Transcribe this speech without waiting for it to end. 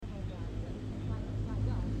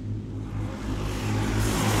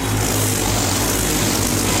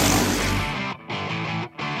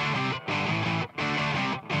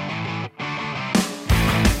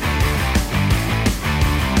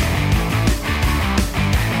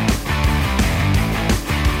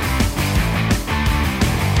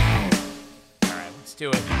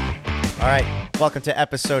All right, welcome to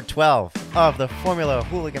episode 12 of the Formula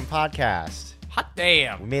Hooligan Podcast. Hot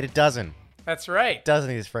damn. We made a dozen. That's right.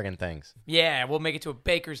 Dozen of these friggin' things. Yeah, we'll make it to a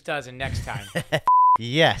baker's dozen next time.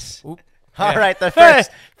 Yes. Oop. All Yeah. right, the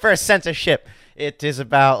first censorship. It is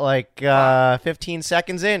about 15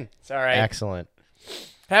 seconds in. It's all right. Excellent.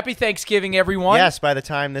 Happy Thanksgiving, everyone. Yes, by the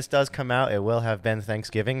time this does come out, it will have been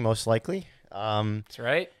Thanksgiving, most likely. That's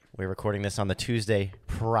right. We're recording this on the Tuesday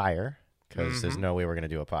prior because there's no way we're going to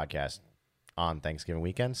do a podcast on Thanksgiving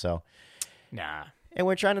weekend. So, Nah. and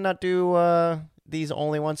we're trying to not do these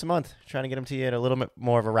only once a month. Trying to get them to you at a little bit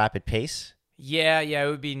more of a rapid pace. Yeah, it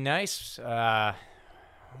would be nice.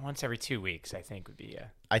 Once every 2 weeks, I think would be.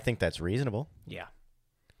 I think that's reasonable. Yeah.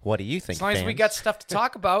 What do you think, As long as we fans? got stuff to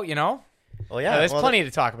talk about, you know. Well, yeah, There's plenty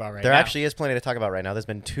to talk about right now. There actually is plenty to talk about right now. There's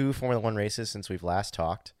been 2 Formula One races since we've last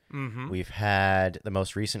talked. Mm-hmm. We've had the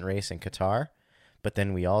most recent race in Qatar, but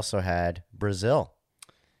then we also had Brazil.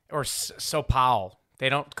 Or Sao Paulo. They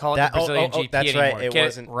don't call it the Brazilian GP that's anymore. right. It Get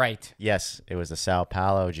wasn't right. Yes, it was the Sao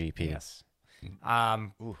Paulo GP. Yes. I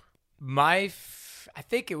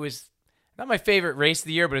think it was not my favorite race of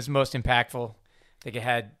the year, but it's most impactful. I think it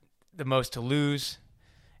had the most to lose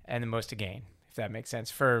and the most to gain, if that makes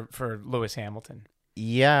sense, for Lewis Hamilton.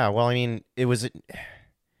 Yeah, well, I mean,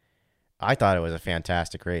 I thought it was a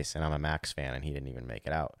fantastic race, and I'm a Max fan, and he didn't even make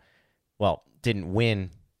it out. Well, didn't win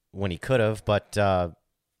when he could have, but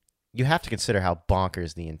you have to consider how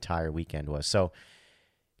bonkers the entire weekend was. So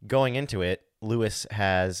going into it, Lewis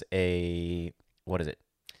has a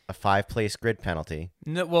 5-place grid penalty.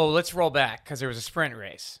 No, well, let's roll back because there was a sprint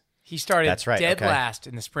race. He started dead last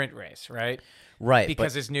in the sprint race, right? Right.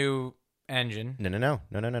 Because his new engine. No.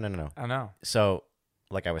 Oh, no. So,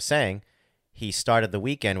 like I was saying, he started the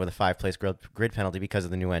weekend with a 5-place grid penalty because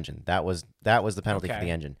of the new engine. That was the penalty for the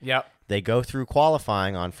engine. Yep. They go through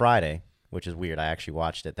qualifying on Friday, which is weird. I actually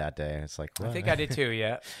watched it that day. It's like, what? I think I did too,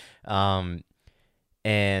 yeah.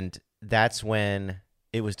 And that's when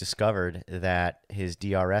it was discovered that his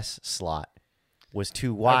DRS slot was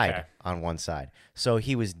too wide on one side. So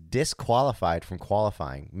he was disqualified from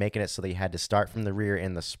qualifying, making it so that he had to start from the rear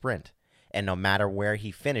in the sprint. And no matter where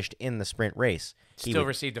he finished in the sprint race, he Still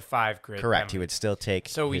received a 5 grid correct. penalty. He would still take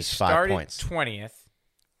So he his 5 started points. 20th,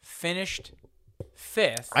 finished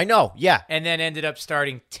 5th. I know, yeah. And then ended up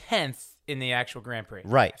starting 10th in the actual Grand Prix.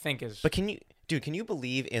 Right. I think is. But can you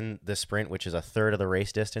believe in the sprint, which is a third of the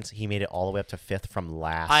race distance, he made it all the way up to 5th from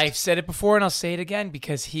last? I've said it before and I'll say it again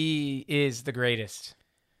because he is the greatest.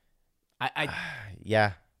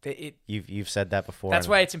 Yeah. You've said that before. That's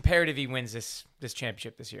why it's imperative he wins this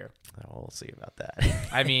championship this year. We'll see about that.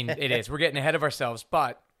 I mean, it is. We're getting ahead of ourselves.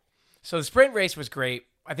 But so the sprint race was great.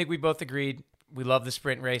 I think we both agreed we love the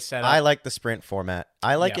sprint race setup. I like the sprint format.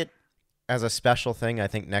 I like it as a special thing. I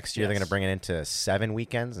think next year they're going to bring it into 7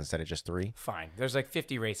 weekends instead of just 3. Fine. There's like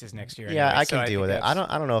 50 races next year. Yeah, anyway, I can deal with it. I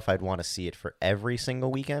that's- don't know if I'd want to see it for every single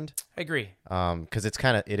weekend. I agree. Because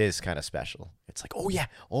it is kind of special. It's like, oh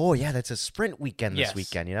yeah, that's a sprint weekend this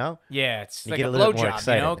weekend, you know? Yeah, it's You like get a a little bit more blowjob, you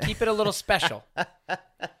excited. know? Keep it a little special.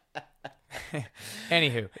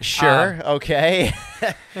 Anywho. Sure, okay.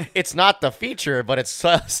 It's not the feature, but it's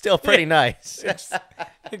still pretty nice.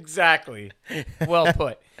 Exactly. Well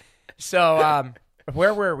put. So,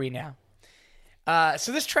 where were we now?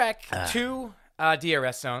 So this track, 2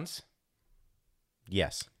 DRS zones,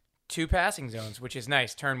 Yes. 2 passing zones, which is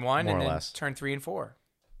nice. Turn 1 More and or then less. turn 3 and 4.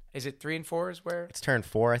 Is it 3 and 4 is where? It's turn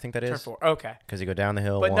 4, I think that is. Turn 4. Okay. Because you go down the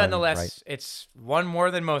hill. But 1, nonetheless, right. it's 1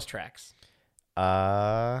 more than most tracks.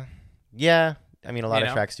 Yeah. I mean, a lot of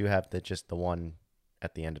know? tracks do have the one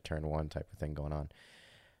at the end of turn 1 type of thing going on.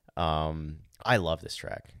 I love this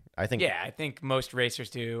track. I think most racers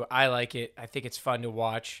do. I like it. I think it's fun to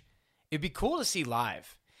watch. It'd be cool to see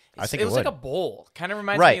live. I think it it was would. like a bowl. Kind of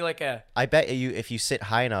reminds Right. me like a I bet you if you sit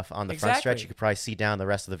high enough on the front stretch, Exactly. you could probably see down the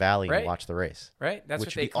rest of the valley Right. and watch the race. right. That's which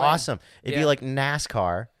what would they be claim. awesome. It'd be Yeah. like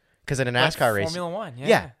NASCAR, because in a Like NASCAR race, Formula One.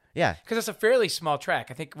 yeah. Because it's a fairly small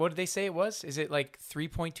track. I think. What did they say it was? Is it like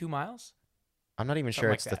 3.2 miles? I'm not even Something sure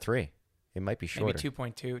like it's the that. 3. It might be shorter. Maybe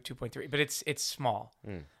 2.2, 2.3. But it's small.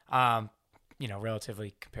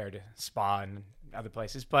 Relatively compared to Spa and other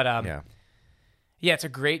places. But yeah, it's a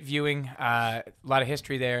great viewing. A lot of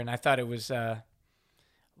history there, and I thought it was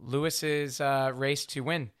Lewis's race to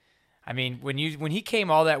win. I mean, when he came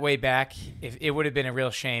all that way back, it would have been a real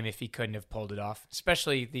shame if he couldn't have pulled it off.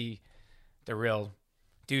 Especially the real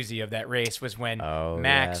doozy of that race was when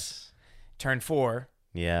Max turned 4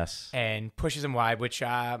 Yes. and pushes him wide, which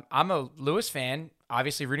I'm a Lewis fan,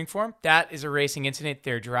 obviously rooting for him. That is a racing incident.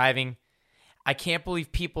 They're driving. I can't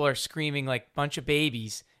believe people are screaming like a bunch of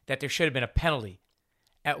babies that there should have been a penalty.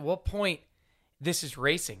 At what point this is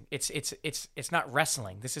racing. It's not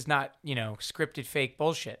wrestling. This is not, scripted fake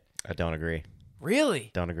bullshit. I don't agree.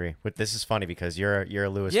 Really? Don't agree. But this is funny because you're a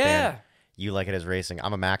Lewis fan. You like it as racing.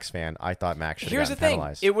 I'm a Max fan. I thought Max should have gotten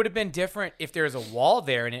penalized. It would have been different if there was a wall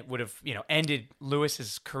there and it would have, ended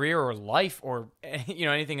Lewis's career or life or,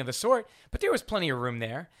 anything of the sort. But there was plenty of room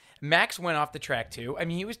there. Max went off the track too. I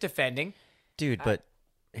mean, he was defending. Dude, but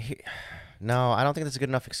no, I don't think that's a good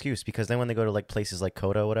enough excuse because then when they go to like places like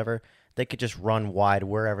COTA or whatever, they could just run wide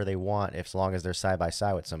wherever they want as long as they're side by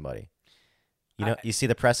side with somebody. You see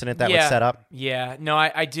the precedent that would set up? Yeah. No,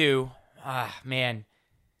 I do. Man.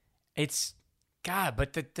 It's God,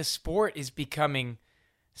 but the sport is becoming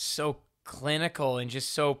so clinical and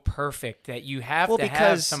just so perfect that you have to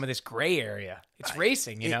have some of this gray area. It's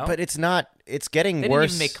racing, But it's not. It's getting worse. They didn't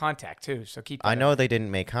even make contact too, so keep. I know they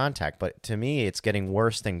didn't make contact, but to me, it's getting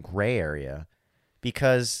worse than gray area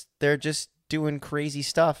because they're just doing crazy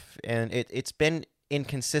stuff, and it's been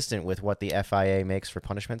inconsistent with what the FIA makes for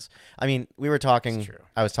punishments. I mean, we were talking.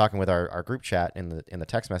 I was talking with our group chat in the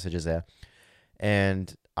text messages there,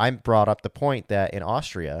 and I brought up the point that in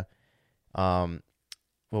Austria, what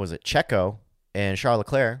was it? Checo and Charles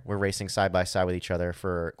Leclerc were racing side by side with each other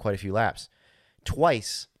for quite a few laps.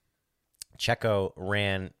 Twice, Checo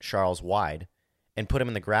ran Charles wide and put him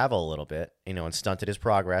in the gravel a little bit, and stunted his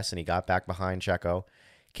progress, and he got back behind Checo.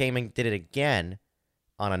 Came and did it again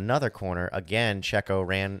on another corner. Again, Checo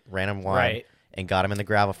ran him wide and got him in the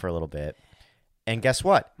gravel for a little bit. And guess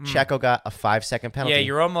what? Checo got a 5-second penalty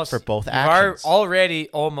for both actions. You've already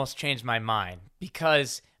almost changed my mind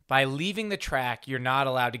because by leaving the track, you're not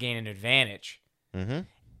allowed to gain an advantage. Mm-hmm.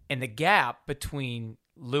 And the gap between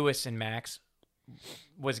Lewis and Max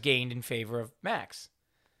was gained in favor of Max.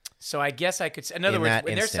 So I guess I could say, in other words,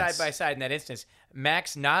 when they're side by side in that instance,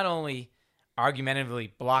 Max not only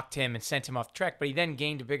argumentatively blocked him and sent him off the track, but he then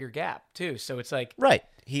gained a bigger gap too. So it's like... Right.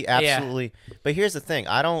 He absolutely... Yeah. But here's the thing.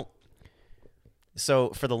 So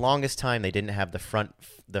for the longest time, they didn't have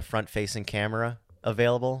the front-facing camera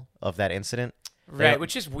available of that incident. Right,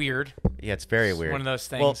 which is weird. Yeah, it's very weird. One of those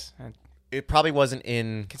things. Well, it probably wasn't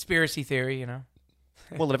in... Conspiracy theory,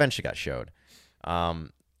 Well, it eventually got showed.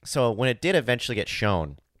 So when it did eventually get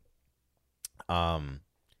shown,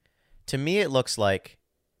 to me it looks like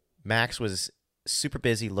Max was super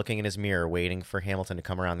busy looking in his mirror waiting for Hamilton to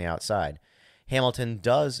come around the outside. Hamilton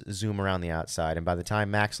does zoom around the outside, and by the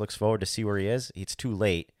time Max looks forward to see where he is, it's too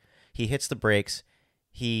late. He hits the brakes.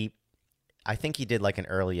 I think he did like an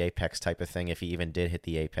early apex type of thing, if he even did hit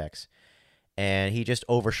the apex. And he just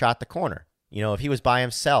overshot the corner. If he was by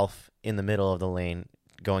himself in the middle of the lane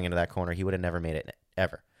going into that corner, he would have never made it,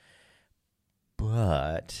 ever.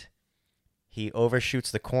 But he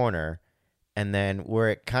overshoots the corner, and then where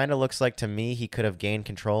it kind of looks like to me he could have gained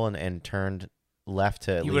control and turned left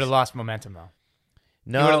to at least... He would have lost momentum, though.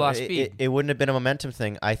 No, it wouldn't have been a momentum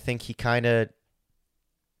thing. I think he kind of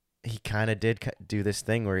did do this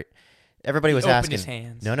thing where everybody was asking. His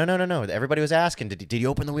hands. No. Everybody was asking, did he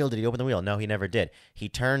open the wheel? Did he open the wheel? No, he never did. He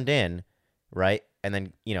turned in, right, and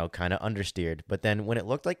then kind of understeered. But then when it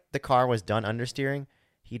looked like the car was done understeering,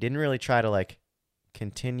 he didn't really try to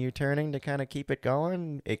continue turning to kind of keep it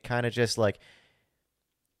going. It kind of just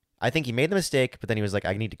I think he made the mistake, but then he was like,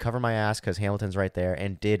 I need to cover my ass because Hamilton's right there,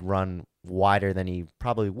 and did run wider than he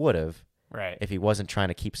probably would have if he wasn't trying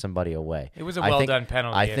to keep somebody away. It was a well-done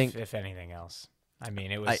penalty, if anything else. I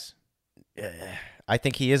mean, it was... I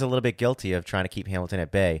think he is a little bit guilty of trying to keep Hamilton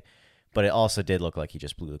at bay, but it also did look like he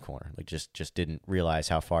just blew the corner. Just didn't realize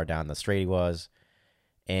how far down the straight he was.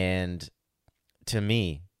 And to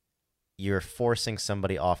me, you're forcing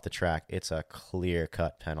somebody off the track. It's a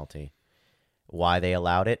clear-cut penalty. Why they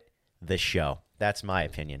allowed it? The show. That's my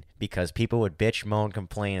opinion. Because people would bitch, moan,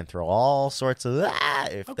 complain, and throw all sorts of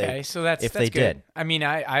if that's they good. did. I mean,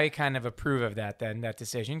 I kind of approve of that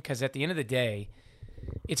decision, because at the end of the day,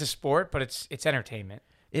 it's a sport, but it's entertainment.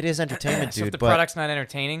 It is entertainment, so dude. If the product's not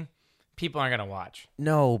entertaining, people aren't going to watch.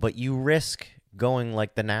 No, but you risk going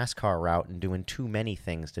like the NASCAR route and doing too many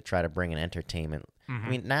things to try to bring an entertainment. Mm-hmm. I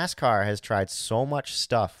mean, NASCAR has tried so much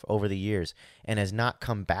stuff over the years and has not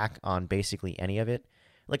come back on basically any of it.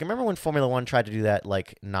 Remember when Formula One tried to do that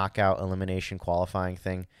knockout elimination qualifying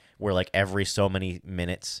thing where every so many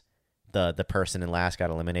minutes the person in last got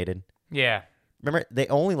eliminated? Yeah. Remember, they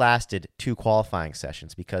only lasted 2 qualifying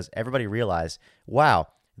sessions because everybody realized, wow,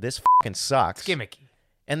 this fucking sucks. It's gimmicky.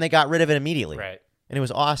 And they got rid of it immediately. Right. And it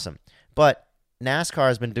was awesome. But NASCAR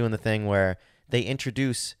has been doing the thing where they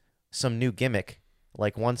introduce some new gimmick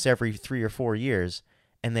once every 3 or 4 years,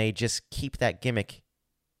 and they just keep that gimmick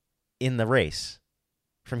in the race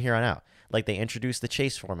from here on out. They introduced the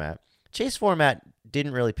chase format. chase format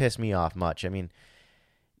didn't really piss me off much. I mean,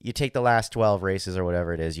 you take the last 12 races or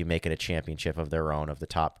whatever it is, you make it a championship of their own, of the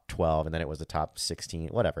top 12, and then it was the top 16,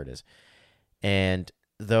 whatever it is. And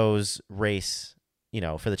those race,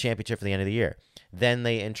 for the championship for the end of the year. Then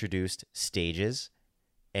they introduced stages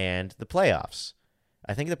and the playoffs.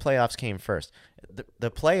 I think the playoffs came first. The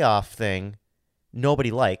playoff thing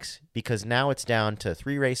nobody likes because now it's down to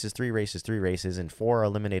 3 races, and 4 are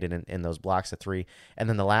eliminated in those blocks of 3. And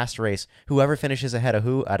then the last race, whoever finishes ahead of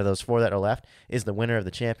who out of those 4 that are left is the winner of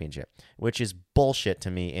the championship, which is bullshit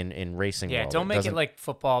to me in racing world. Don't make it like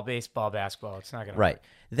football, baseball, basketball. It's not going to Right. work.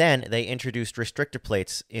 Then they introduced restrictor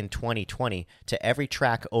plates in 2020 to every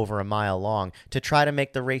track over a mile long to try to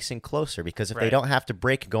make the racing closer because if they don't have to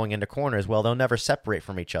brake going into corners, well, they'll never separate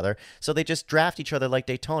from each other. So they just draft each other like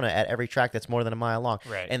Daytona at every track that's more than a mile long.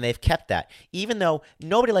 Right. And they've kept that. Even though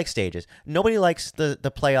nobody likes stages, nobody likes the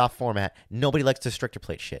playoff format, nobody likes the restrictor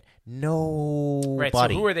plate shit. Nobody. Right, so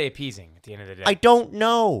who are they appeasing at the end of the day? I don't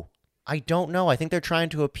know. I think they're trying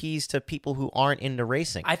to appease to people who aren't into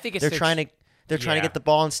racing. I think it's they're trying to get the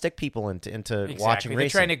ball and stick people into watching racing. They're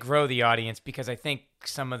trying to grow the audience because I think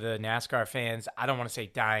some of the NASCAR fans, I don't want to say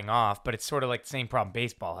dying off, but it's sort of like the same problem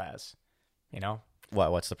baseball has,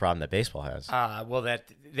 What's the problem that baseball has?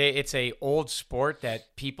 It's a old sport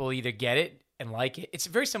that people either get it and like it. It's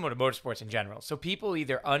very similar to motorsports in general. So people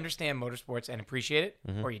either understand motorsports and appreciate it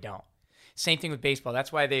or you don't. Same thing with baseball.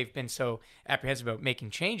 That's why they've been so apprehensive about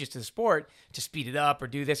making changes to the sport to speed it up or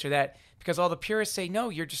do this or that, because all the purists say, no,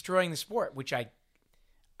 you're destroying the sport, which I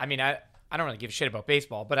don't really give a shit about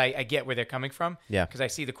baseball, but I get where they're coming from because I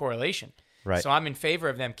see the correlation. Right. So I'm in favor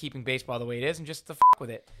of them keeping baseball the way it is and just the fuck with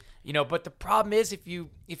it. But the problem is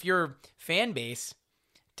if your fan base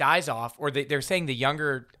dies off or they're saying the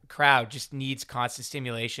younger crowd just needs constant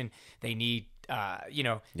stimulation, they need,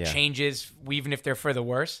 changes, even if they're for the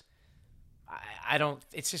worse.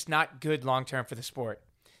 It's just not good long-term for the sport.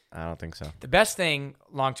 I don't think so. The best thing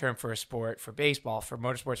long-term for a sport, for baseball, for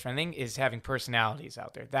motorsports, for anything, is having personalities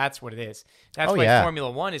out there. That's what it is. That's why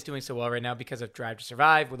Formula One is doing so well right now because of Drive to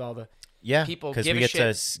Survive with all the people give a shit.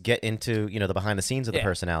 Because we get to get into, the behind the scenes of the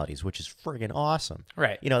personalities, which is friggin' awesome.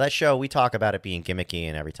 Right. That show, we talk about it being gimmicky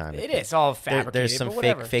and every time. It is all fabricated. There's some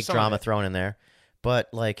fake drama thrown in there. But,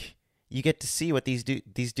 you get to see what these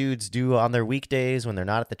dudes do on their weekdays when they're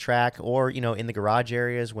not at the track or, in the garage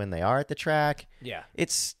areas when they are at the track. Yeah.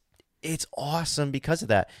 It's awesome because of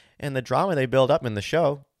that. And the drama they build up in the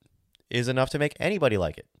show is enough to make anybody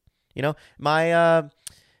like it. My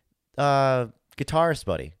guitarist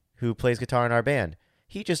buddy who plays guitar in our band,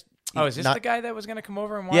 he just... Oh, is this the guy that was going to come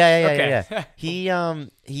over and watch? Yeah.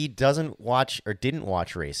 He doesn't watch or didn't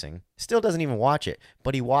watch racing. Still doesn't even watch it.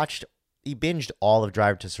 But he binged all of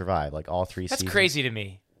Drive to Survive, like all 3 seasons. That's crazy to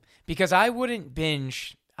me because I wouldn't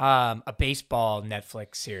binge a baseball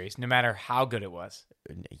Netflix series, no matter how good it was.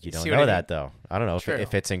 You don't know that, though. I don't know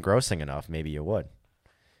if it's engrossing enough. Maybe you would.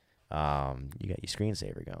 You got your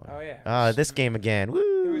screensaver going. Oh, yeah. This game again.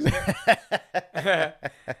 Woo!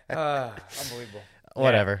 Unbelievable.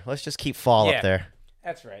 Whatever. Yeah. Let's just keep fall up there.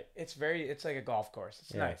 That's right. It's like a golf course.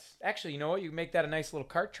 It's nice. Actually, you know what? You make that a nice little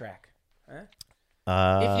kart track. Huh?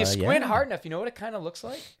 If you squint hard enough, you know what it kind of looks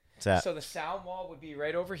like? What's that? So the sound wall would be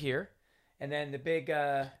right over here, and then the big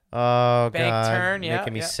bank Making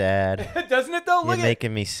turn. me sad. Doesn't it though? You're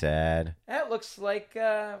making me sad. That looks like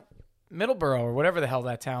Middleborough or whatever the hell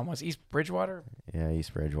that town was. East Bridgewater. Yeah,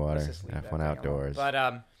 East Bridgewater. F1 Outdoors. But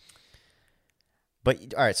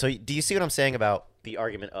all right. So do you see what I'm saying about the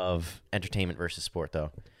argument of entertainment versus sport,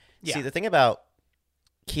 though? Yeah. See, the thing about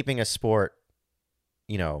keeping a sport,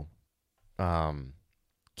 keeping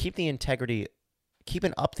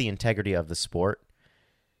up the integrity of the sport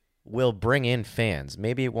will bring in fans.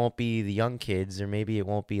 Maybe it won't be the young kids, or maybe it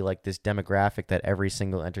won't be like this demographic that every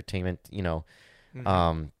single entertainment,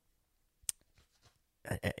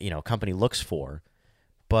 company looks for,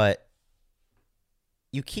 but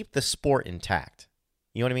you keep the sport intact.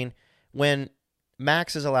 You know what I mean? When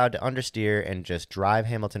Max is allowed to understeer and just drive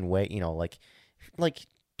Hamilton way, like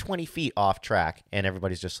 20 feet off track, and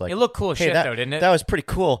everybody's just like, it looked cool as shit, though, didn't it? That was pretty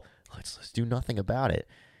cool. Let's do nothing about it.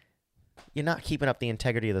 You're not keeping up the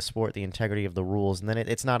integrity of the sport, the integrity of the rules, and then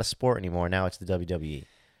it's not a sport anymore. Now it's the WWE.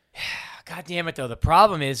 God damn it, though. The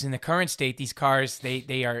problem is, in the current state, these cars,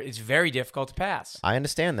 it's very difficult to pass. I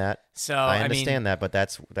understand that. So I understand that, but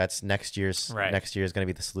that's next year's. Right. Next year is going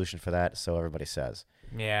to be the solution for that. So everybody says.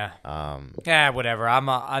 Yeah. Whatever.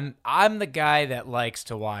 I'm the guy that likes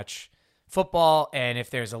to watch football, and if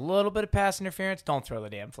there's a little bit of pass interference, don't throw the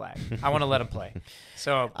damn flag. I want to let him play.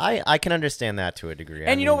 So I can understand that to a degree.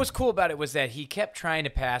 And you know what was cool about it was that he kept trying to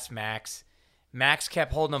pass Max, Max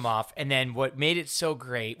kept holding him off, and then what made it so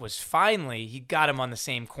great was finally he got him on the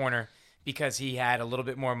same corner because he had a little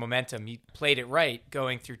bit more momentum. He played it right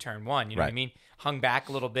going through turn one. You know what I mean? Hung back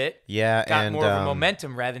a little bit. Yeah, got more of a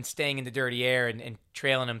momentum rather than staying in the dirty air and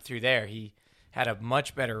trailing him through there. He had a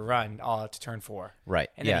much better run all out to turn 4. Right.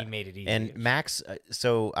 And then he made it easy. And Max,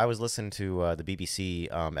 so I was listening to the BBC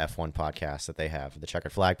F1 podcast that they have, the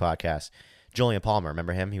Checkered Flag podcast. Julian Palmer,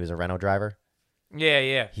 remember him? He was a Renault driver.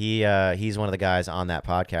 Yeah. He's one of the guys on that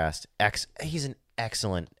podcast. He's an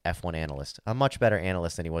excellent F1 analyst, a much better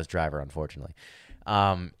analyst than he was driver, unfortunately.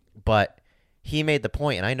 But he made the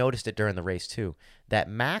point, and I noticed it during the race too, that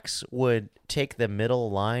Max would take the middle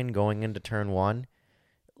line going into turn 1,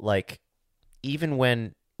 like even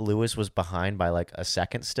when Lewis was behind by like a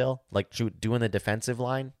second still, like doing the defensive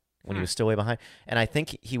line when he was still way behind. And I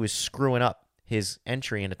think he was screwing up his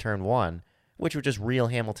entry into turn 1, which would just reel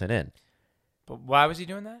Hamilton in. But why was he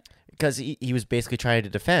doing that? Because he was basically trying to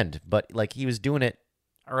defend, but like he was doing it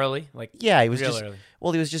early. He was early.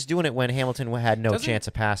 Well, he was just doing it when Hamilton had no chance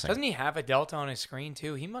of passing. Doesn't he have a delta on his screen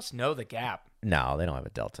too? He must know the gap. No, they don't have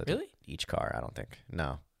a delta. Really? Each car, I don't think.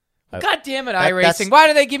 No. God damn it, iRacing! Why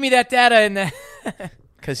do they give me that data in that?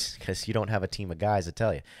 Because you don't have a team of guys to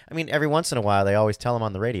tell you. I mean, every once in a while, they always tell him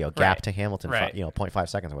on the radio, gap to Hamilton, 0.5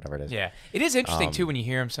 seconds or whatever it is. Yeah. It is interesting, too, when you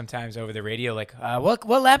hear him sometimes over the radio, like, what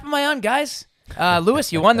lap am I on, guys?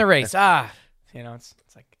 Lewis, you won the race.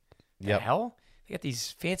 It's like, the hell? They got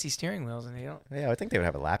these fancy steering wheels, and they don't. Yeah, I think they would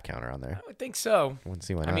have a lap counter on there. I would think so. I wouldn't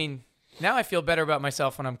see why not. I mean, now I feel better about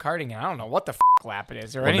myself when I'm karting, and I don't know what the lap it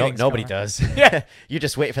is or anything. Nobody does. Yeah. You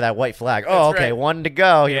just wait for that white flag. Oh, okay, right. 1 to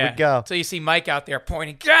go. Here we go. So you see Mike out there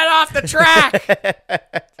pointing, get off the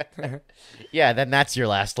track! Yeah, then that's your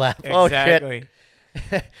last lap. Exactly. Oh,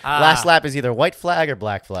 shit. Last lap is either white flag or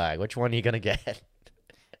black flag. Which one are you going to get?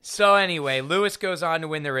 So anyway, Lewis goes on to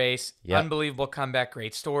win the race. Yep. Unbelievable comeback.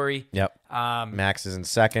 Great story. Yep. Max is in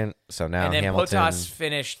second, so now and then Hamilton. Bottas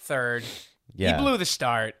finished third. Yeah. He blew the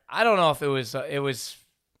start. I don't know if it was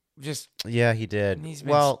just. Yeah, he did. He's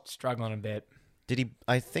been struggling a bit. Did he?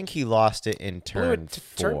 I think he lost it in turn 4.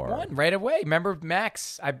 Turn 1 right away. Remember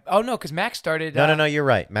Max? Because Max started. No, you're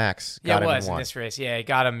right. Max got him in this race. Yeah, he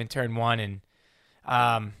got him in turn 1, and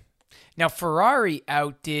now Ferrari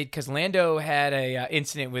outdid because Lando had a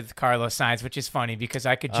incident with Carlos Sainz, which is funny because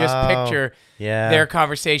I could just picture their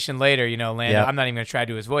conversation later. You know, Lando. Yep. I'm not even going to try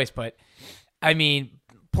to do his voice, but I mean,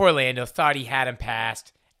 poor Lando thought he had him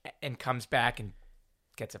passed and comes back and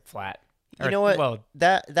gets it flat. You know what? Well,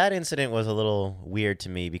 that incident was a little weird to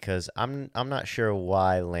me because I'm not sure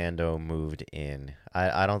why Lando moved in.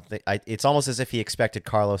 I don't think it's almost as if he expected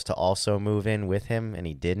Carlos to also move in with him and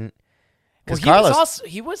he didn't. Because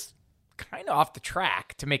he was kind of off the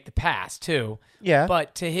track to make the pass too. Yeah.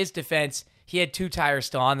 But to his defense, he had 2 tires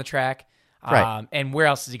still on the track. Right. And where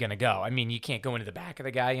else is he going to go? I mean, you can't go into the back of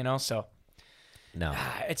the guy, so. No.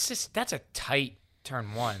 It's just that's a tight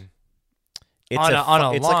turn 1. It's on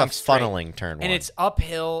a it's long like a funneling turn 1. And it's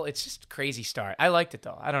uphill. It's just a crazy start. I liked it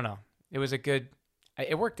though. I don't know. It was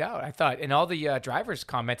it worked out, I thought. And all the drivers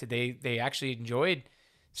commented they actually enjoyed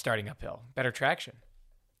starting uphill. Better traction.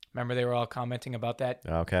 Remember they were all commenting about that?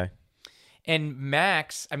 Okay.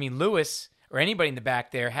 And Lewis or anybody in the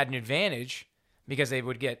back there had an advantage because they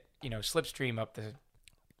would get, slipstream up the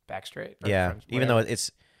back straight. Yeah, even though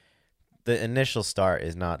it's the initial start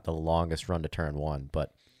is not the longest run to turn 1,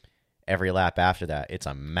 but every lap after that, it's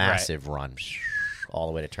a massive run all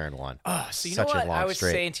the way to turn 1. Oh, so you know what I was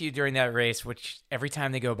saying to you during that race, which every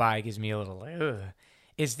time they go by gives me a little,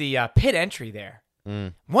 is the pit entry there.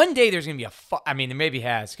 Mm. One day there's going to be there maybe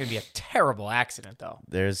it's going to be a terrible accident though.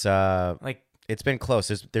 There's it's been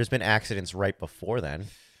close. There's been accidents right before then,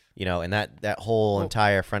 and that whole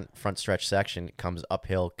entire front stretch section comes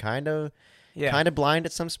uphill, kind of blind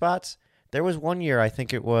at some spots. There was one year, I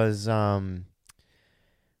think it was one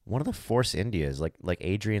of the Force Indias, like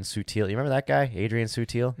Adrian Sutil. You remember that guy, Adrian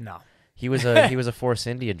Sutil? No, he was a Force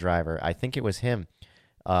India driver. I think it was him.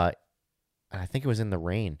 I think it was in the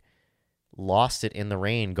rain. Lost it in the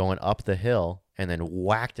rain going up the hill and then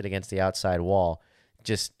whacked it against the outside wall.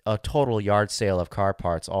 Just a total yard sale of car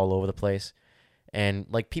parts all over the place. And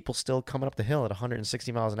like people still coming up the hill at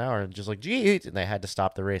 160 miles an hour and just like, geez, and they had to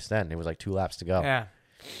stop the race then. It was like 2 laps to go. Yeah.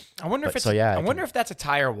 I wonder if that's a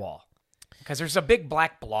tire wall. Because there's a big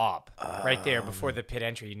black blob right there before the pit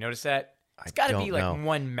entry. You notice that? It's got to be like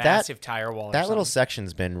one massive tire wall. That little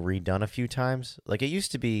section's been redone a few times. Like it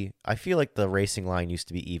used to be. I feel like the racing line used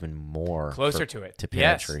to be even more closer to it. To pit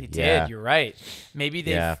entry. Yes, it did. You're right. Maybe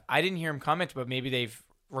they've. I didn't hear him comment, but maybe they've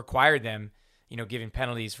required them, giving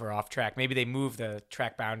penalties for off track. Maybe they moved the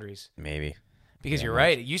track boundaries. Maybe. Because you're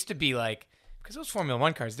right. It used to be like because those Formula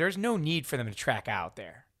One cars, there's no need for them to track out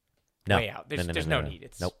there. No. Way out. There's no need.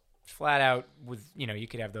 It's flat out with, you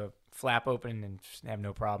could have the flap open and have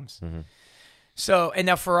no problems. Mm-hmm. So, and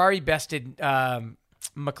now Ferrari bested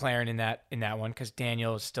McLaren in that one because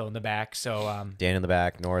Daniel is still in the back. So Dan in the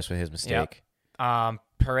back, Norris with his mistake. Yep.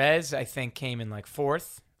 Perez, I think, came in like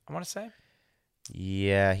fourth, I want to say.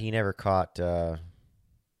 Yeah, he never caught Valtteri.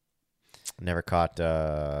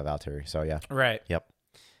 So, yeah. Right. Yep.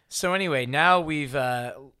 So, anyway, now we've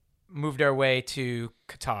moved our way to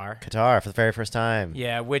Qatar. Qatar for the very first time.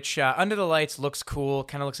 Yeah, which under the lights looks cool.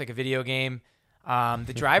 Kind of looks like a video game.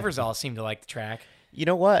 The drivers all seem to like the track. You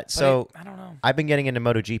know what? But so I don't know. I've been getting into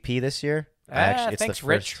MotoGP this year. Thanks,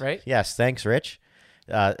 Rich, right? Yes, thanks, Rich.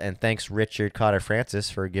 And thanks, Richard Cotter-Francis,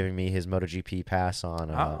 for giving me his MotoGP pass on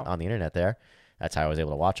the internet there. That's how I was able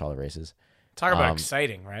to watch all the races. Talk about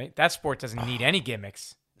exciting, right? That sport doesn't need any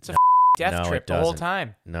gimmicks. It's a death trip the whole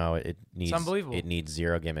time. No, it's unbelievable. It needs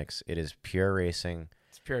zero gimmicks. It is pure racing.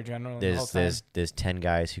 It's pure adrenaline. There's 10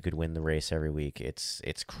 guys who could win the race every week. It's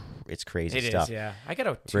crazy stuff. It is, yeah. I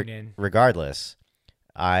gotta tune in. Regardless,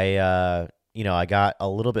 I got a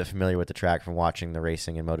little bit familiar with the track from watching the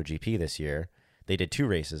racing in MotoGP this year. They did 2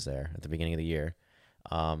 races there at the beginning of the year.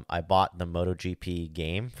 I bought the MotoGP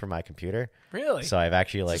game for my computer. Really? So I've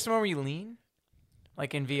actually Is this the one where you lean?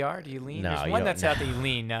 Like in VR, do you lean? No, There's one that's out that you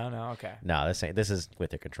lean. No, okay. No, this is with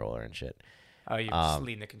the controller and shit. Oh, you just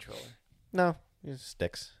lean the controller. No, it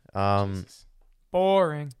sticks. Jesus.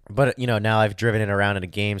 Boring. But now I've driven it around in a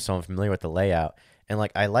game, so I'm familiar with the layout. And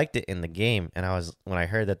like I liked it in the game, and when I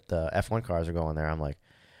heard that the F1 cars are going there, I'm like,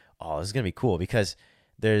 oh, this is gonna be cool because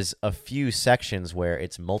there's a few sections where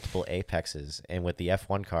it's multiple apexes, and with the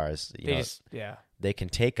F1 cars, they can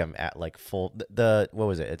take them at like full. What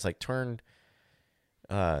was it? It's like turn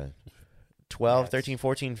 12, 13,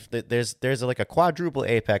 14. There's like a quadruple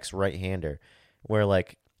apex right-hander where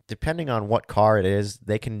like depending on what car it is,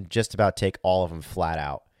 they can just about take all of them flat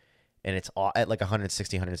out, and it's all at like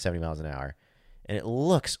 160, 170 miles an hour, and it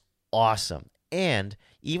looks awesome. And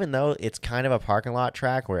even though it's kind of a parking lot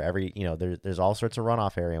track where there's all sorts of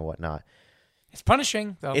runoff area and whatnot, it's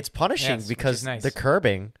punishing though. It's punishing because the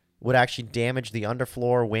curbing would actually damage the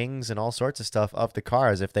underfloor wings and all sorts of stuff of the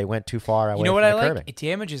cars if they went too far away from the curbing. It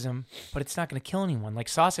damages them, but it's not going to kill anyone like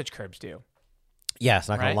sausage curbs do. Yeah, it's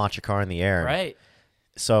not going to launch a car in the air. Right.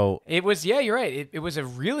 So it was, you're right. It was a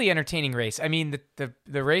really entertaining race. I mean,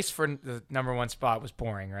 the race for the number 1 spot was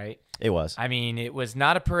boring, right? It was. I mean, it was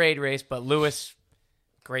not a parade race, but Lewis,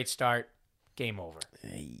 great start, game over.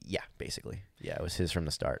 Yeah, basically. Yeah, it was his from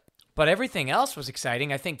the start. But everything else was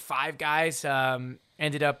exciting. I think 5 guys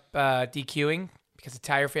ended up DQing because of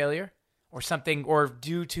tire failure or something, or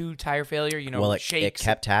due to tire failure, well, it shakes.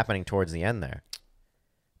 kept happening towards the end there.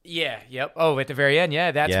 Yeah, yep. Oh, at the very end,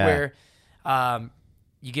 yeah. That's where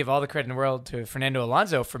you give all the credit in the world to Fernando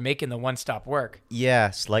Alonso for making the one-stop work.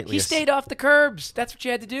 Yeah, slightly. He stayed off the curbs. That's what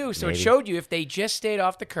you had to do. So Maybe. It showed you if they just stayed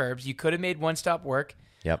off the curbs, you could have made one-stop work.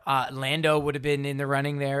 Yep. Lando would have been in the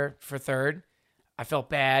running there for third. I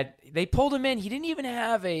felt bad. They pulled him in. He didn't even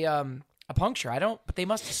have a puncture. But they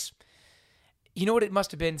must have. You know what it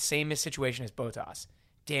must have been? Same situation as Bottas.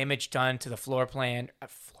 Damage done to the floor plan.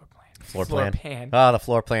 Floor plan. Oh, the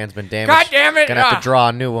floor plan's been damaged. God damn it! Gonna have to draw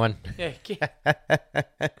a new one.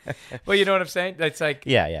 Well, you know what I'm saying? It's like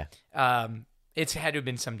yeah. It's had to have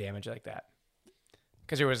been some damage like that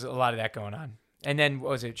because there was a lot of that going on. And then what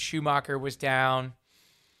was it? Schumacher was down.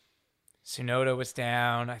 Tsunoda was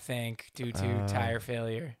down, I think, due to tire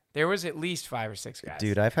failure. There was at least 5 or 6 guys.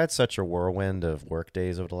 Dude, I've had such a whirlwind of work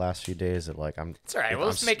days over the last few days that like I'm. It's all right. Well,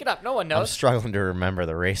 let's make it up. No one knows. I'm struggling to remember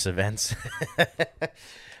the race events.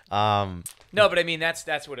 No, but I mean that's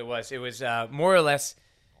what it was. It was more or less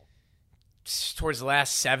towards the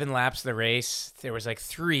last 7 laps of the race. There was like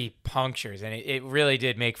 3 punctures, and it really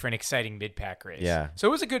did make for an exciting mid-pack race. Yeah. So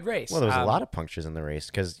it was a good race. Well, there was a lot of punctures in the race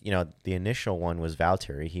because the initial one was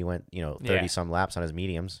Valtteri. He went 30 some laps on his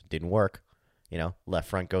mediums, didn't work. Left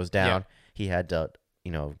front goes down. Yeah. He had to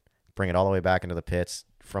bring it all the way back into the pits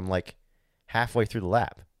from like halfway through the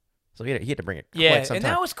lap. So he had to bring it quite some time.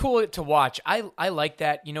 That was cool to watch. I like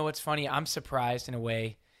that. You know what's funny? I'm surprised in a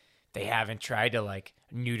way they haven't tried to like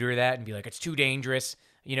neuter that and be like, it's too dangerous.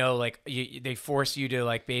 They force you to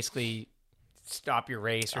like basically stop your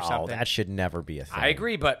race or something. That should never be a thing. I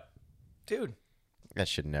agree, but dude, that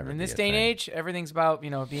should never be a thing. In this day and age, everything's about,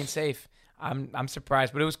 being safe. I'm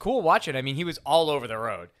surprised, but it was cool watching. I mean, he was all over the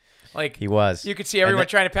road. Like he was. You could see everyone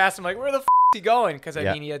trying to pass him like, where the f*** is he going? Because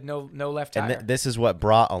I mean, he had no left tire. And this is what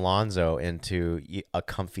brought Alonso into a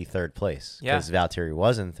comfy third place because Valtteri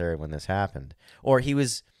was in third when this happened. Or he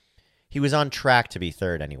was He was on track to be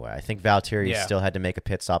third anyway. I think Valtteri still had to make a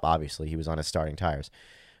pit stop. Obviously, he was on his starting tires.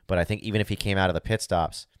 But I think even if he came out of the pit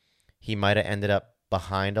stops, he might have ended up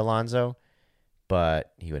behind Alonso,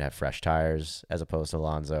 but he would have fresh tires as opposed to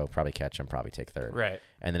Alonso, probably catch him, probably take third. Right.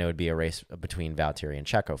 And then it would be a race between Valtteri and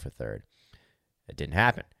Checo for third. It didn't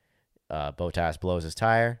happen. Bottas blows his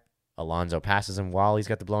tire. Alonso passes him while he's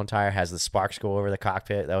got the blown tire, has the sparks go over the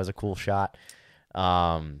cockpit. That was a cool shot. It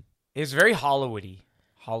was very Hollywoody.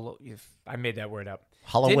 I made that word up.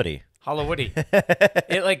 Hollywoody. Hollywoody.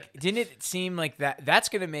 Didn't it seem like that's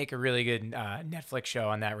going to make a really good Netflix show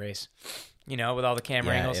on that race? You know, with all the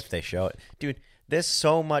camera angles. If they show it. Dude, there's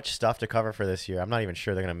so much stuff to cover for this year. I'm not even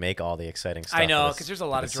sure they're going to make all the exciting stuff. I know, because there's a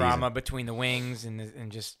lot of drama season. Between the wings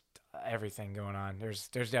and just everything going on. There's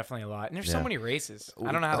definitely a lot. And there's so many races.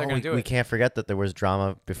 I don't know how they're going to do it. We can't forget that there was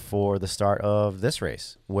drama before the start of this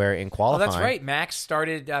race, where in qualifying... Oh, that's right. Max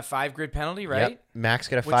started a 5-grid penalty, right? Yep. Max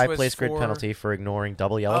got a 5-place grid penalty for ignoring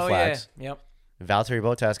double yellow flags. Yeah. Yep. Valtteri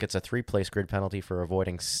Bottas gets a 3-place grid penalty for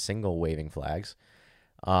avoiding single waving flags.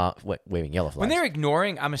 Waving yellow flags. When they're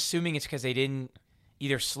ignoring, I'm assuming it's because they didn't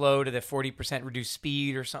either slow to the 40% reduced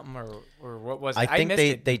speed or something, or what was it? I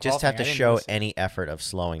think they just have to show any effort of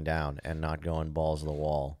slowing down and not going balls to the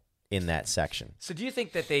wall in that section. So do you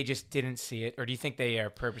think that they just didn't see it, or do you think they are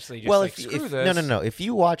purposely just screw this? No. If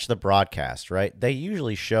you watch the broadcast, right, they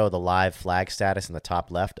usually show the live flag status in the top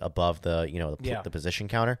left above the the position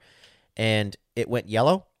counter, and it went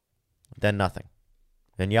yellow, then nothing,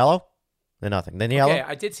 then yellow, then nothing, then yellow. Yeah,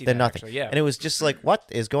 I did see then that. Nothing. Actually, yeah, and it was just like, what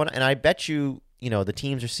is going on? And I bet you, the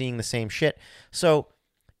teams are seeing the same shit. So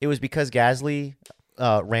it was because Gasly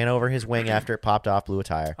ran over his wing after it popped off, blew a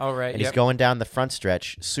tire. Oh, right. And he's going down the front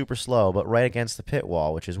stretch super slow, but right against the pit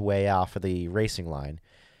wall, which is way off of the racing line.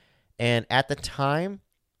 And at the time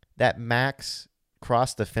that Max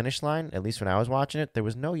crossed the finish line, at least when I was watching it, there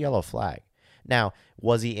was no yellow flag. Now,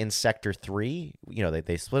 was he in Sector 3?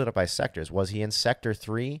 They split it up by sectors. Was he in Sector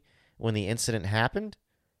 3 when the incident happened?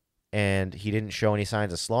 And he didn't show any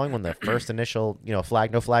signs of slowing when the first initial,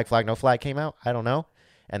 flag, no flag came out? I don't know.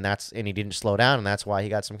 And he didn't slow down, and that's why he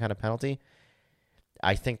got some kind of penalty.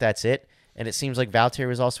 I think that's it. And it seems like Valtteri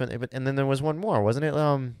was also and then there was one more, wasn't it?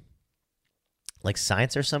 Like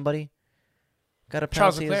Sainz or somebody got a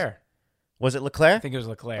penalty. Charles Leclerc. Was it Leclerc? I think it was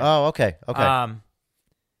Leclerc. Oh, okay.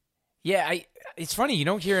 Yeah, it's funny. You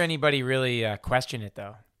don't hear anybody really question it,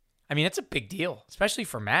 though. I mean, it's a big deal, especially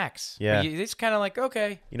for Max. Yeah. It's kind of like,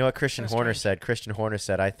 okay. You know what Christian Horner said? Christian Horner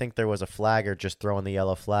said, I think there was a flagger just throwing the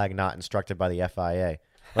yellow flag, not instructed by the FIA.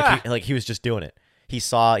 He was just doing it. He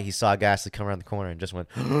saw Gasly come around the corner and just went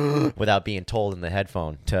without being told in the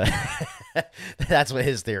headphone. That's what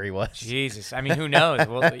his theory was. Jesus. I mean, who knows?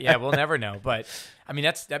 We'll never know. But, I mean,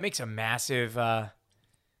 that makes a massive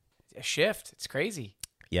shift. It's crazy.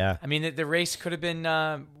 Yeah. I mean, the race could have been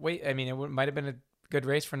it might have been a good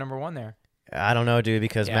race for number one there. I don't know, dude,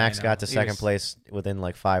 because Max got to second place within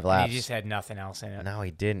like 5 laps. He just had nothing else in it. No,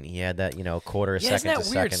 he didn't. He had that, quarter a second isn't that to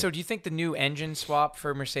weird? second. So do you think the new engine swap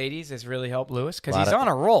for Mercedes has really helped Lewis? Because he's on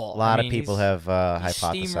a roll. A lot of people have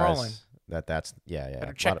hypothesized steamrolling. that's, yeah.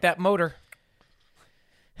 Better check that motor.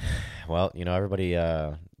 Well, everybody,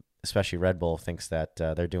 especially Red Bull, thinks that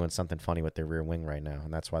they're doing something funny with their rear wing right now,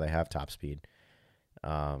 and that's why they have top speed. Who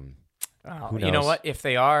knows? You know what? If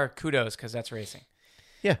they are, kudos, because that's racing.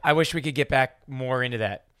 Yeah. I wish we could get back more into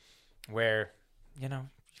that, where,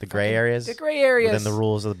 the gray areas? The gray areas. Within the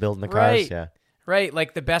rules of building the cars, right. Yeah. Right,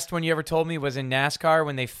 like the best one you ever told me was in NASCAR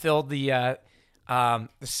when they filled the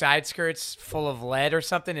side skirts full of lead or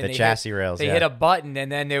something. And the chassis rails, They hit a button,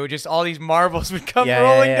 and then there were just all these marbles would come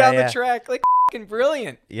rolling down the track. Like, fucking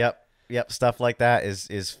brilliant. Yep. Stuff like that is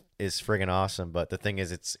friggin' awesome. But the thing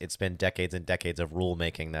is, it's been decades and decades of rule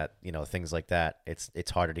making that, things like that,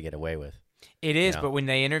 it's harder to get away with. It is, but when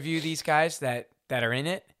they interview these guys that are in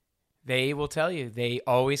it, they will tell you they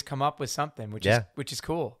always come up with something, which is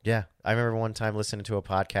cool. Yeah, I remember one time listening to a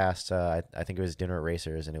podcast. I think it was Dinner at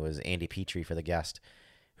Racers, and it was Andy Petrie for the guest,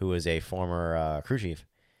 who was a former crew chief.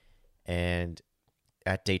 And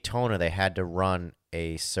at Daytona, they had to run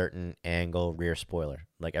a certain angle rear spoiler.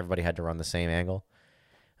 Like everybody had to run the same angle.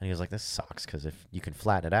 And he was like, "This sucks because if you can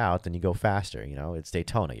flatten it out, then you go faster. It's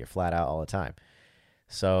Daytona; you're flat out all the time."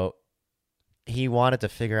 So he wanted to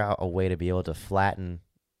figure out a way to be able to flatten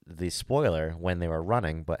the spoiler when they were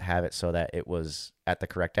running, but have it so that it was at the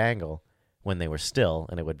correct angle when they were still,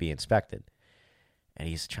 and it would be inspected. And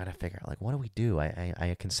he's trying to figure out, like, what do we do?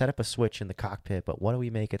 I can set up a switch in the cockpit, but what do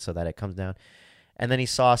we make it so that it comes down? And then he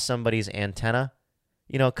saw somebody's antenna,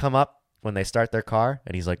 come up when they start their car,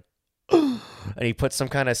 and he's like, and he put some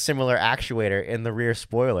kind of similar actuator in the rear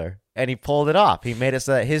spoiler, and he pulled it off. He made it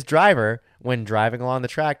so that his driver, when driving along the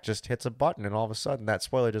track, just hits a button, and all of a sudden that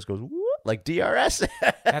spoiler just goes whoop, like DRS.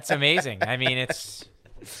 That's amazing. I mean, it's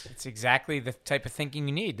exactly the type of thinking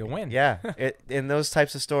you need to win. Yeah, and those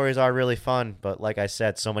types of stories are really fun. But like I